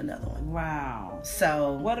going to do another one? Wow.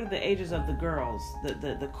 So. What are the ages of the girls?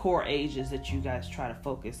 The core ages that you guys try to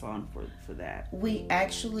focus on for that? We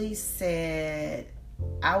actually said,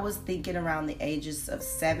 I was thinking around the ages of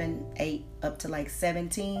 7, 8, up to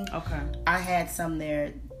 17. Okay. I had some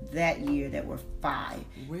there that year that were 5.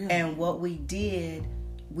 Really? And what we did,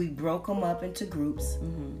 we broke them up into groups.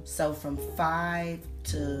 So from 5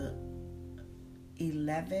 to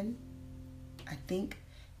 11, I think,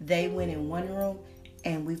 they went in one room,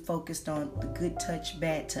 and we focused on the good touch,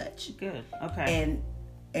 bad touch. Good. Okay.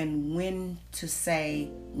 And when to say,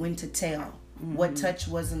 when to tell, what touch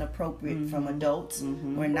wasn't appropriate from adults,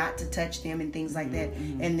 or not to touch them and things like that.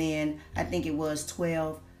 And then I think it was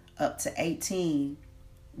 12 up to 18,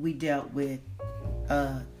 we dealt with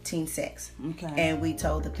teen sex. Okay. And we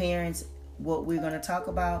told the parents what we're going to talk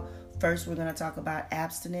about. First, we're going to talk about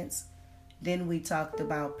abstinence. Then we talked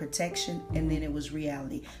about protection, and then it was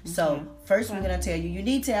reality. So first we're going to tell you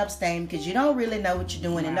need to abstain because you don't really know what you're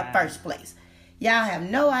doing in the first place. Y'all have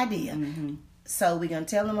no idea. So we're going to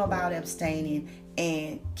tell them about abstaining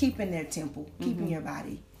and keeping their temple, keeping your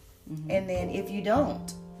body. And then if you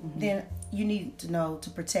don't, then you need to know to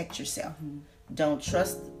protect yourself. Don't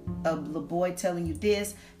trust a boy telling you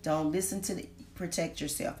this. Don't listen to protect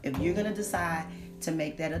yourself. If you're going to decide to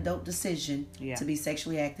make that adult decision to be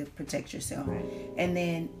sexually active, protect yourself. Right. And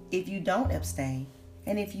then if you don't abstain,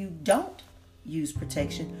 and if you don't use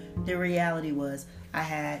protection, the reality was I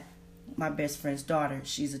had my best friend's daughter.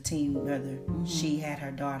 She's a teen mother. She had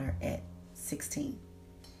her daughter at 16,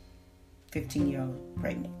 15-year-old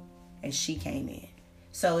pregnant, and she came in.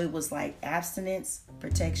 So it was like abstinence,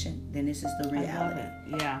 protection, then this is the reality. I love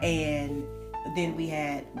it. Yeah. And then we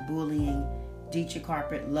had bullying. Dietrich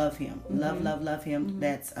Carpet, love him. Love him.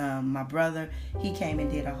 That's my brother. He came and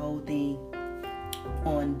did a whole thing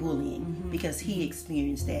on bullying because he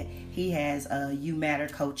experienced that. He has You Matter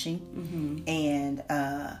coaching, and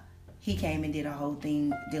he came and did a whole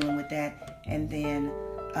thing dealing with that. And then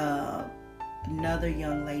another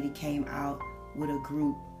young lady came out with a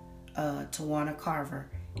group, Tawana Carver,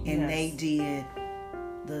 and they did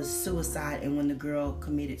the suicide, and when the girl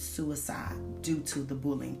committed suicide due to the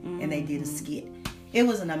bullying, and they did a skit. It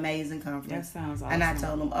was an amazing conference. That sounds awesome. And I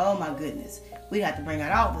told them, oh my goodness, we have to bring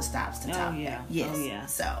out all the stops to top that. Yes. Oh yeah.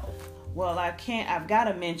 So, well, I've got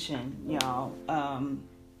to mention, y'all,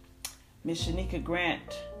 Miss Shanika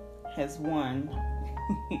Grant has won.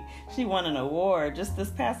 She won an award just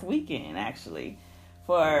this past weekend, actually.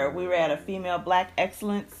 We were at a Female Black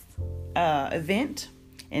Excellence event,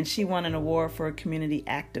 and she won an award for a community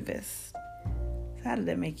activist. How did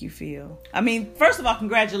that make you feel? I mean, first of all,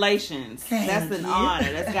 congratulations. That's an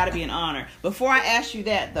honor. That's got to be an honor. Before I ask you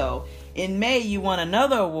that, though, in May you won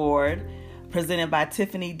another award presented by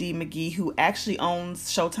Tiffany D. McGee, who actually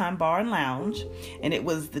owns Showtime Bar and Lounge. And it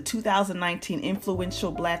was the 2019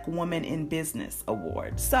 Influential Black Woman in Business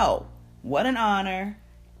Award. So, what an honor.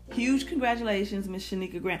 Huge congratulations, Miss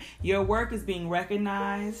Shanika Grant. Your work is being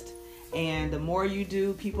recognized. And the more you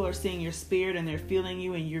do, people are seeing your spirit and they're feeling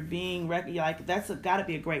you and you're being like, that's got to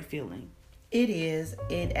be a great feeling. It is.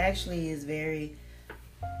 It actually is very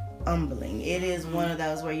humbling. It is one of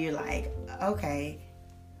those where you're like, okay,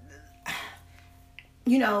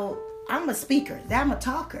 you know, I'm a speaker. I'm a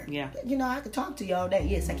talker. Yeah. You know, I could talk to you all day.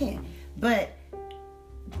 Yes, I can. But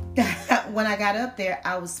when I got up there,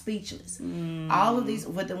 I was speechless. All of these,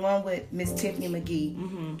 with the one with Miss Tiffany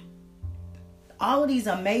McGee, all of these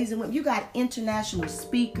amazing women. You got international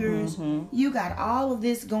speakers. You got all of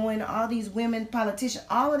this going, all these women politicians,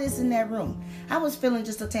 all of this in that room. I was feeling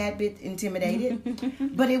just a tad bit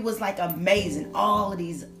intimidated, but it was like amazing. All of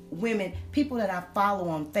these women, people that I follow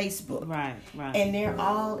on Facebook. Right. And they're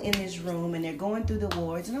all in this room and they're going through the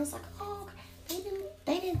awards. And I was like, oh, they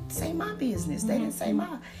didn't say my business. They didn't say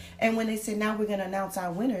my. And when they said, now we're going to announce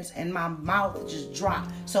our winners, and my mouth just dropped.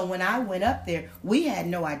 So when I went up there, we had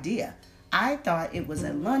no idea. I thought it was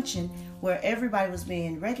a luncheon where everybody was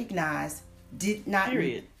being recognized. Did not.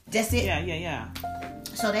 Period. That's it. Yeah.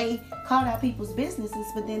 So they called out people's businesses,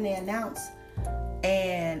 but then they announced.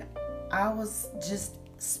 And I was just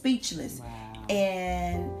speechless. Wow.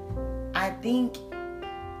 And I think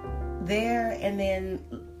there, and then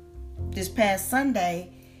this past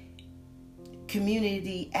Sunday,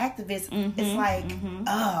 community activists, it's like,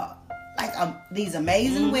 these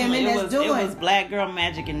amazing women that's doing. It was black girl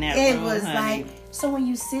magic in that room. It was honey. like, so when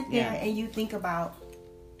you sit there and you think about,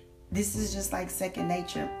 this is just like second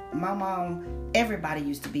nature. My mom, everybody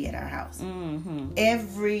used to be at our house.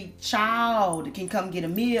 Every child can come get a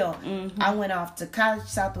meal. I went off to college,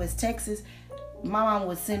 Southwest Texas. My mom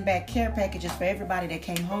would send back care packages for everybody that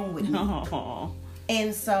came home with me. Oh.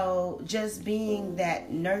 And so just being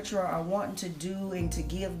that nurturer or wanting to do and to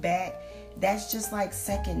give back, that's just like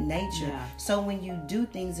second nature. Yeah. So when you do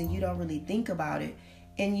things and you don't really think about it,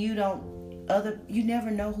 and you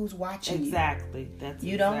never know who's watching exactly. you.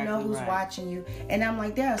 You don't know who's watching you. And I'm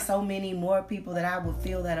like, there are so many more people that I would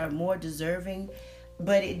feel that are more deserving.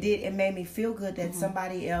 But it made me feel good that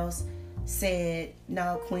somebody else said,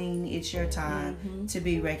 no, Queen, it's your time to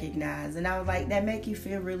be recognized. And I was like, that make you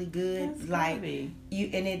feel really good. That's like heavy.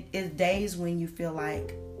 It's days when you feel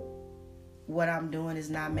like what I'm doing is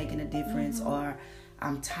not making a difference, or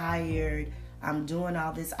I'm tired, I'm doing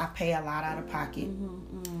all this, I pay a lot out of pocket.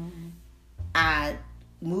 I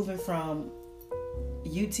moving from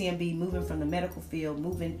UTMB, moving from the medical field,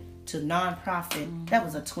 moving to nonprofit, that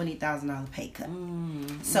was a $20,000 pay cut.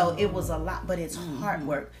 So it was a lot, but it's hard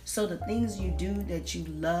work. So the things you do that you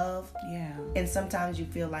love, and sometimes you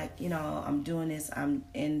feel like, you know, I'm doing this, I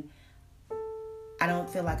don't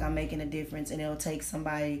feel like I'm making a difference, and it'll take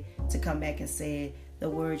somebody to come back and say the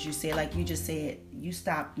words you said. Like you just said, you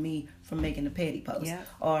stopped me from making a petty post.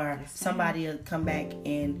 Or somebody will come back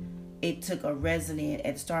and it took a resident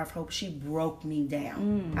at Star of Hope. She broke me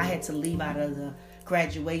down. I had to leave out of the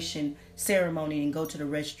graduation ceremony and go to the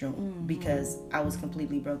restroom because I was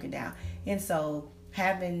completely broken down. And so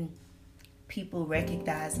having people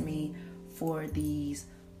recognize me for these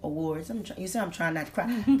awards, I'm trying not to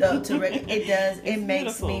cry. It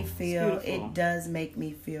does make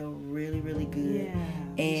me feel really, really good.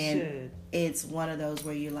 And it's one of those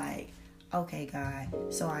where you're like, okay,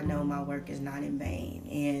 God, so I know my work is not in vain.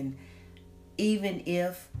 And even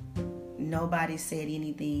if nobody said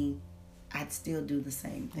anything, I'd still do the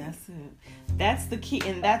same thing. That's it. That's the key.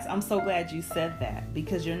 And I'm so glad you said that,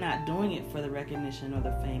 because you're not doing it for the recognition or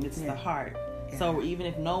the fame. It's the heart. So even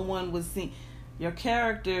if no one was seeing, your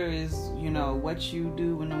character is, you know, what you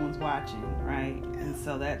do when no one's watching, right? And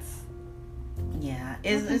so that's...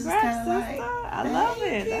 It's kind of like... I love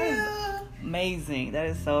it. That is amazing. That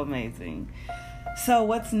is so amazing. So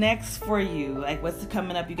what's next for you? Like, what's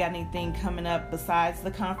coming up? You got anything coming up besides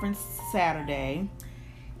the conference Saturday?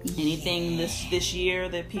 Anything this year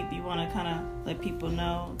that you want to kind of let people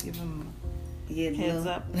know? Give them heads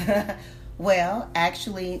up? Well,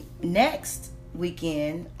 actually, next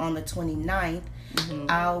weekend on the 29th,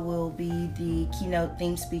 I will be the keynote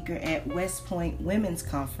theme speaker at West Point Women's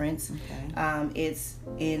Conference. It's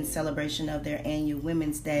in celebration of their annual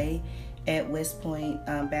Women's Day at West Point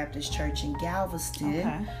Baptist Church in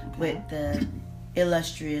Galveston with the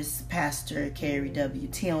illustrious Pastor Carrie W.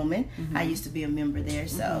 Tillman. I used to be a member there,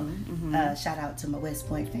 so shout out to my West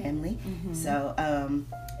Point family. So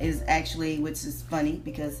is actually, which is funny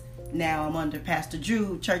because now I'm under Pastor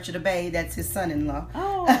Drew, Church of the Bay. That's his son-in-law.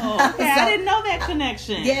 Oh, okay. I didn't know that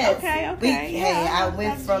connection. Yes. Okay. I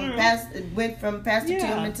went from Pastor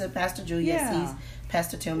Tillman to Pastor Drew. Yes, Yeah. he's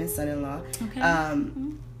Pastor Tillman's son-in-law. Okay.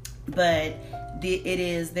 But it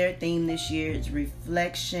is their theme this year. It's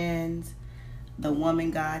reflections, the woman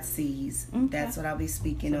God sees. Okay. That's what I'll be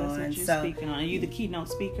speaking on. That's what you're speaking on. Are you the keynote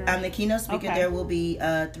speaker? I'm the keynote speaker. Okay. There will be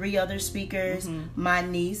 3 other speakers. My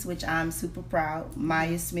niece, which I'm super proud,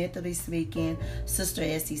 Maya Smith will be speaking. Sister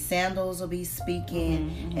Essie Sandals will be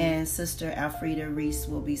speaking. And Sister Alfreda Reese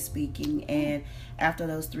will be speaking. And after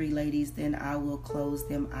those 3 ladies, then I will close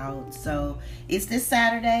them out. So it's this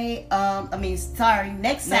Saturday.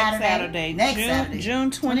 Next Saturday. June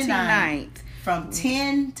 29th. From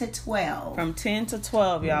 10 to 12. From 10 to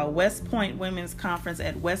 12, y'all. West Point Women's Conference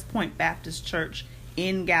at West Point Baptist Church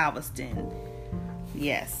in Galveston.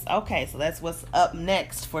 Yes. Okay, so that's what's up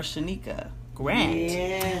next for Shanika Grant.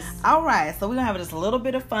 Yes. All right, so we're going to have just a little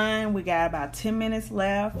bit of fun. We got about 10 minutes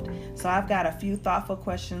left. So I've got a few thoughtful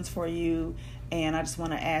questions for you. And I just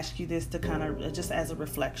want to ask you this to kind of just as a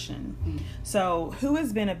reflection. So who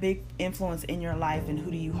has been a big influence in your life and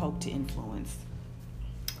who do you hope to influence?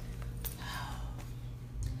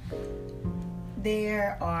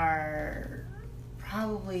 There are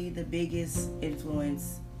probably the biggest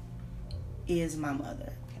influence is my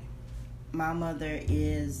mother. My mother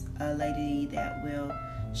is a lady that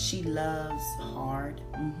she loves hard.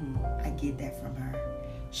 I get that from her.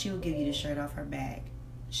 She will give you the shirt off her back.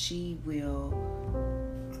 She will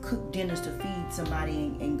cook dinners to feed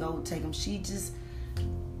somebody and go take them.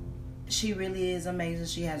 She really is amazing.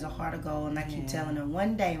 She has a heart of gold, and I keep telling her,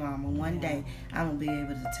 one day, Mama, one day, I'm going to be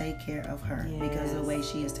able to take care of her because of the way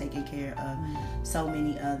she is taking care of so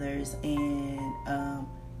many others. And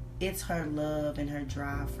it's her love and her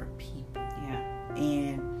drive for people. Yeah.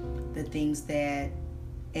 And the things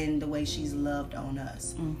and the way she's loved on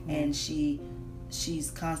us. And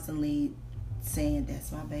she's constantly saying,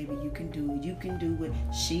 that's my baby, you can do it. You can do it.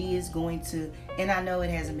 She is going to, and I know it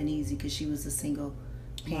hasn't been easy because she was a single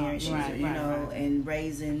parent, and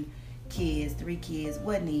raising kids, 3 kids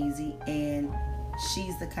wasn't easy, and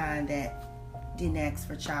she's the kind that didn't ask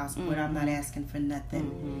for child support. I'm not asking for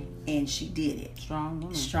nothing, and she did it.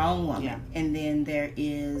 Strong woman. Yeah. And then there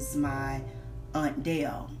is my Aunt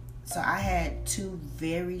Dale. So I had 2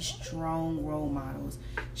 very strong role models.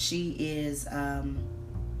 She is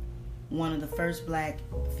one of the first Black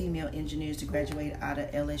female engineers to graduate out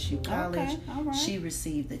of LSU College. Okay. All right. She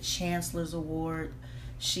received the Chancellor's Award.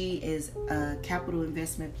 She is a capital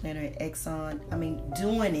investment planner at Exxon.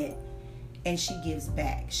 Doing it, and she gives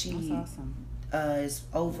back. That's awesome. Is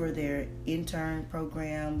over their intern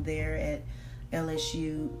program there at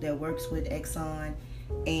LSU that works with Exxon.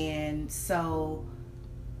 And so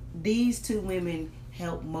these 2 women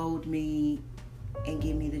helped mold me and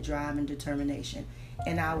give me the drive and determination.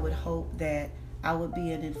 And I would hope that I would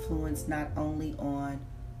be an influence not only on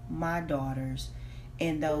my daughters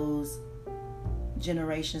and those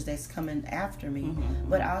generations that's coming after me,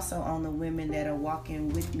 but also on the women that are walking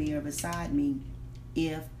with me or beside me.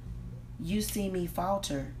 If you see me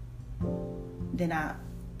falter, then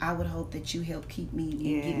I would hope that you help keep me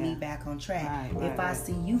and get me back on track. If I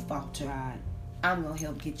see you falter, I'm going to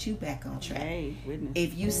help get you back on track.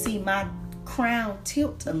 If you see my crown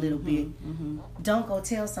tilt a little bit, don't go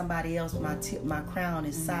tell somebody else my crown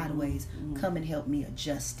is sideways. Come and help me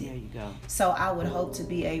adjust it. There you go. So I would hope to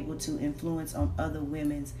be able to influence on other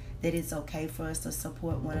women's that it's okay for us to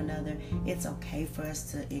support one another. It's okay for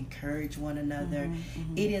us to encourage one another.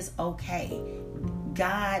 It is okay.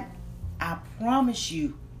 God, I promise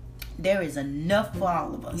you, there is enough for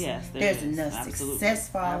all of us. Yes, there's enough success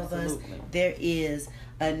for all of us. There is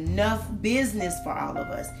enough business for all of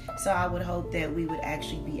us. So I would hope that we would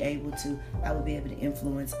actually be able to, I would be able to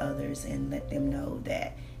influence others and let them know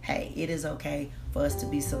that, hey, it is okay for us to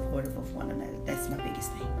be supportive of one another. That's my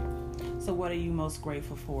biggest thing. So what are you most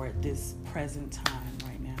grateful for at this present time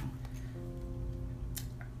right now?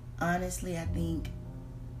 Honestly, I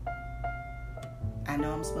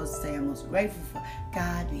know I'm supposed to say I'm most grateful for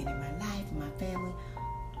God being in my life and my family.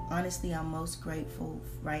 Honestly, I'm most grateful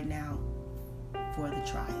right now for the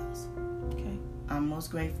trials. Okay. I'm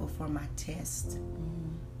most grateful for my tests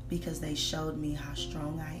because they showed me how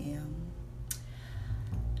strong I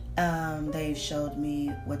am. They've showed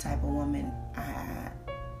me what type of woman I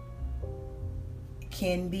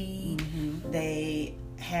can be. They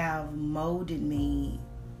have molded me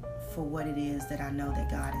for what it is that I know that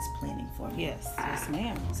God is planning for me. Yes,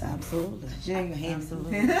 ma'am. So absolutely.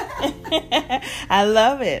 I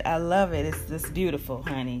love it. It's beautiful,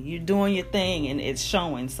 honey. You're doing your thing and it's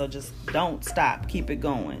showing. So just don't stop. Keep it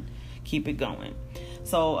going. keep it going.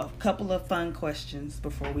 So a couple of fun questions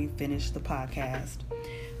before we finish the podcast.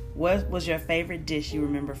 What was your favorite dish you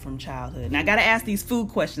remember from childhood? And I got to ask these food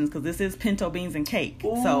questions because this is pinto beans and cake.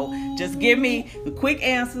 Ooh. So just give me the quick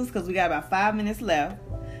answers because we got about 5 minutes left.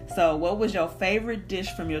 So what was your favorite dish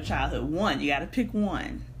from your childhood? One. You got to pick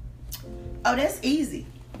one. Oh, that's easy.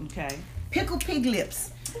 Okay. Pickled pig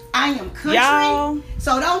lips. I am country, y'all,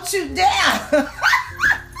 so don't you dare.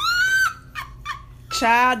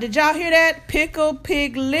 Child, did y'all hear that? Pickled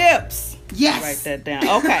pig lips. Yes. Write that down.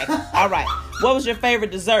 Okay. All right. What was your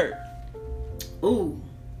favorite dessert? Ooh.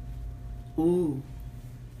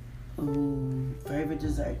 Favorite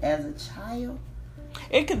dessert as a child?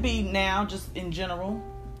 It could be now, just in general.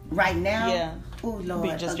 Right now? Yeah. Ooh, Lord.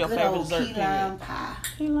 Be just a your good favorite old dessert. Key lime pie.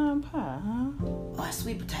 Key lime pie, huh? Or a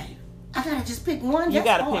sweet potato. I gotta just pick one. You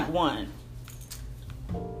gotta pick one.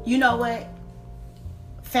 You know what?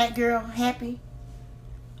 Fat girl happy?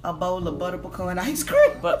 A bowl of butter pecan ice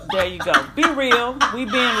cream. But there you go. Be real. We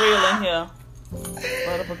being real in here.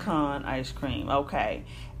 Butter pecan ice cream. Okay.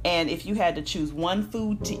 And if you had to choose one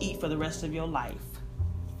food to eat for the rest of your life,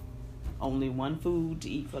 only one food to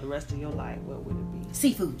eat for the rest of your life, what would it be?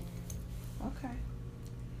 Seafood. Okay.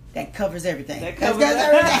 That covers everything. That covers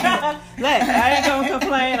everything. Look, I ain't gonna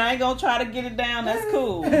complain. I ain't gonna try to get it down. That's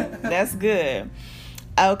cool. That's good.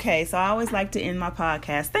 Okay, so I always like to end my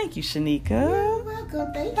podcast. Thank you, Shanika. You're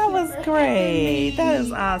welcome. Thank you. That was great. That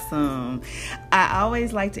is awesome. I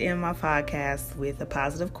always like to end my podcast with a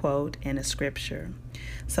positive quote and a scripture.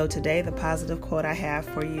 So today, the positive quote I have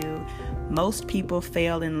for you: most people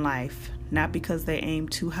fail in life, not because they aim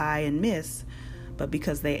too high and miss, but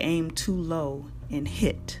because they aim too low and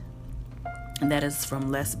hit. And that is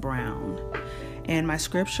from Les Brown. And my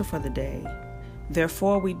scripture for the day: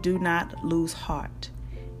 therefore we do not lose heart.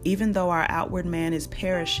 Even though our outward man is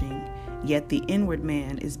perishing, yet the inward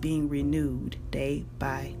man is being renewed day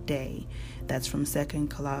by day. That's from 2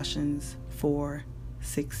 Colossians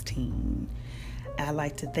 4:16. I'd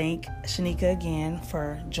like to thank Shanika again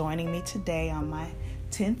for joining me today on my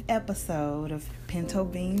 10th episode of Pinto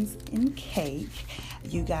Beans and Cake.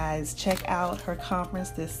 You guys check out her conference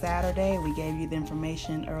this Saturday. We gave you the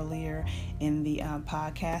information earlier in the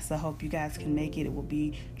podcast. I hope you guys can make it. It will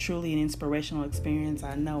be truly an inspirational experience,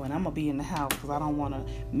 I know, and I'm going to be in the house because I don't want to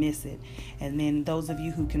miss it. And then those of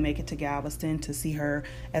you who can make it to Galveston to see her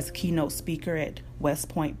as a keynote speaker at West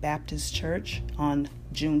Point Baptist Church on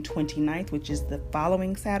June 29th, which is the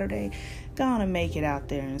following Saturday, gonna make it out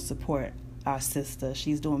there and support our sister.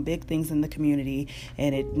 She's doing big things in the community,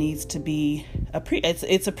 and it needs to be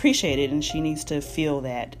it's appreciated, and she needs to feel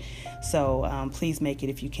that. So please make it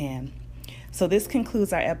if you can. So this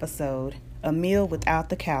concludes our episode, A Meal Without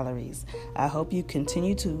the Calories. I hope you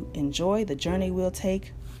continue to enjoy the journey we'll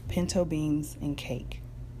take, Pinto Beans and Cake.